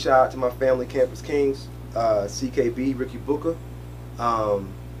 Definitely shout out to my family, Campus Kings, CKB, Ricky Booker.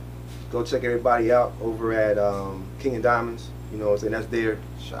 Go check everybody out over at King of Diamonds. You know what I'm saying? That's their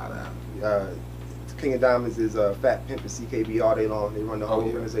shout out. King of Diamonds is Fat Pimp and CKB all day long. They run the whole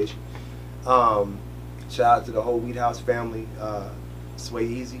organization. Shout out to the whole Wheat House family, Sway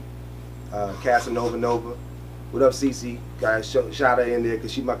Easy, Casanova Nova. What up, CC? Guys, shout her in there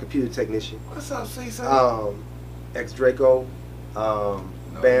because she's my computer technician. What's up, CC? X Draco.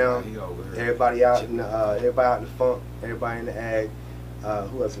 Bam, everybody out in the funk, everybody in the ag.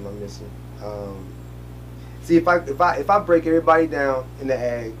 Who else am I missing? See, if I break everybody down in the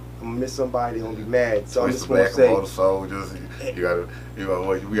ag, I'm gonna miss somebody. They're gonna be mad. So I'm just gonna say, soldiers. We got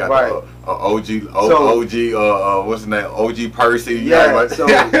OG. What's his name? OG Percy. Yeah. So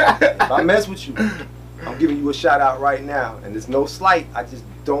if I mess with you, I'm giving you a shout out right now, and there's no slight. I just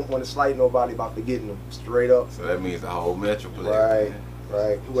don't want to slight nobody about forgetting them. Straight up. So that means the whole Metroplex.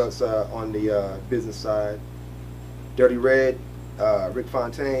 Right. Who else on the business side? Dirty Red, Rick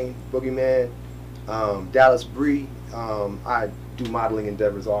Fontaine, Boogeyman, Dallas Bree. I do modeling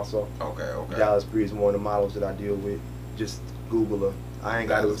endeavors also. Okay. Dallas Bree is one of the models that I deal with. Just Google her. I ain't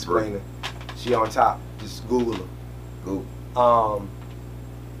got to explain her. She on top. Just Google her. Google.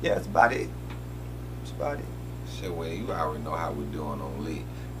 Yeah, that's about it. Shit, well, you already know how we doing on Lit. You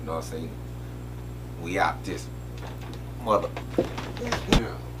know what I'm saying? We out this mother.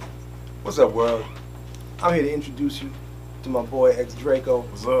 Yeah. What's up, world? I'm here to introduce you to my boy X Draco.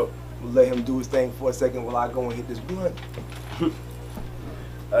 What's up? We'll let him do his thing for a second while I go and hit this blunt.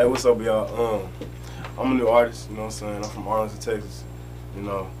 Hey, what's up, y'all? I'm a new artist, you know what I'm saying? I'm from Arlington, Texas. You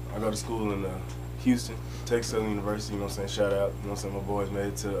know, I go to school in Houston, Texas Southern University, you know what I'm saying? Shout out, you know what I'm saying? My boys made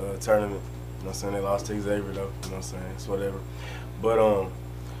it to a tournament. You know what I'm saying? They lost to Xavier though, you know what I'm saying? It's whatever. But, you know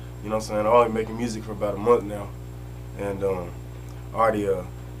what I'm saying? I'm only making music for about a month now. And I already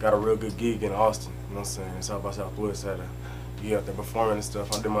got a real good gig in Austin, you know what I'm saying? South by Southwest. Had a gig out there performing and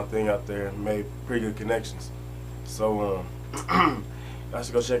stuff. I did my thing out there and made pretty good connections. So, I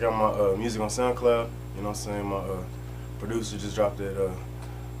should go check out my music on SoundCloud. You know what I'm saying? My producer just dropped it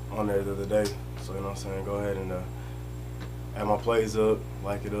on there the other day. So, you know what I'm saying? Go ahead and add my plays up,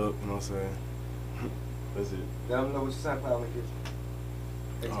 like it up, you know what I'm saying? That's it. Let them know what your SoundCloud link is.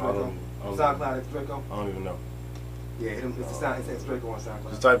 X Draco. SoundCloud X Draco. I don't even know. Yeah, it's X Draco on SoundCloud.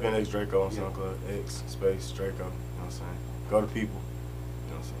 Just type in X Draco on SoundCloud. X space Draco. You know what I'm saying? Go to people.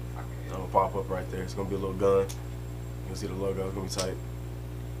 You know what I'm saying? It'll pop up right there. It's gonna be a little gun. You'll see the logo. It's gonna be tight.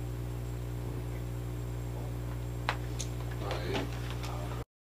 Alright.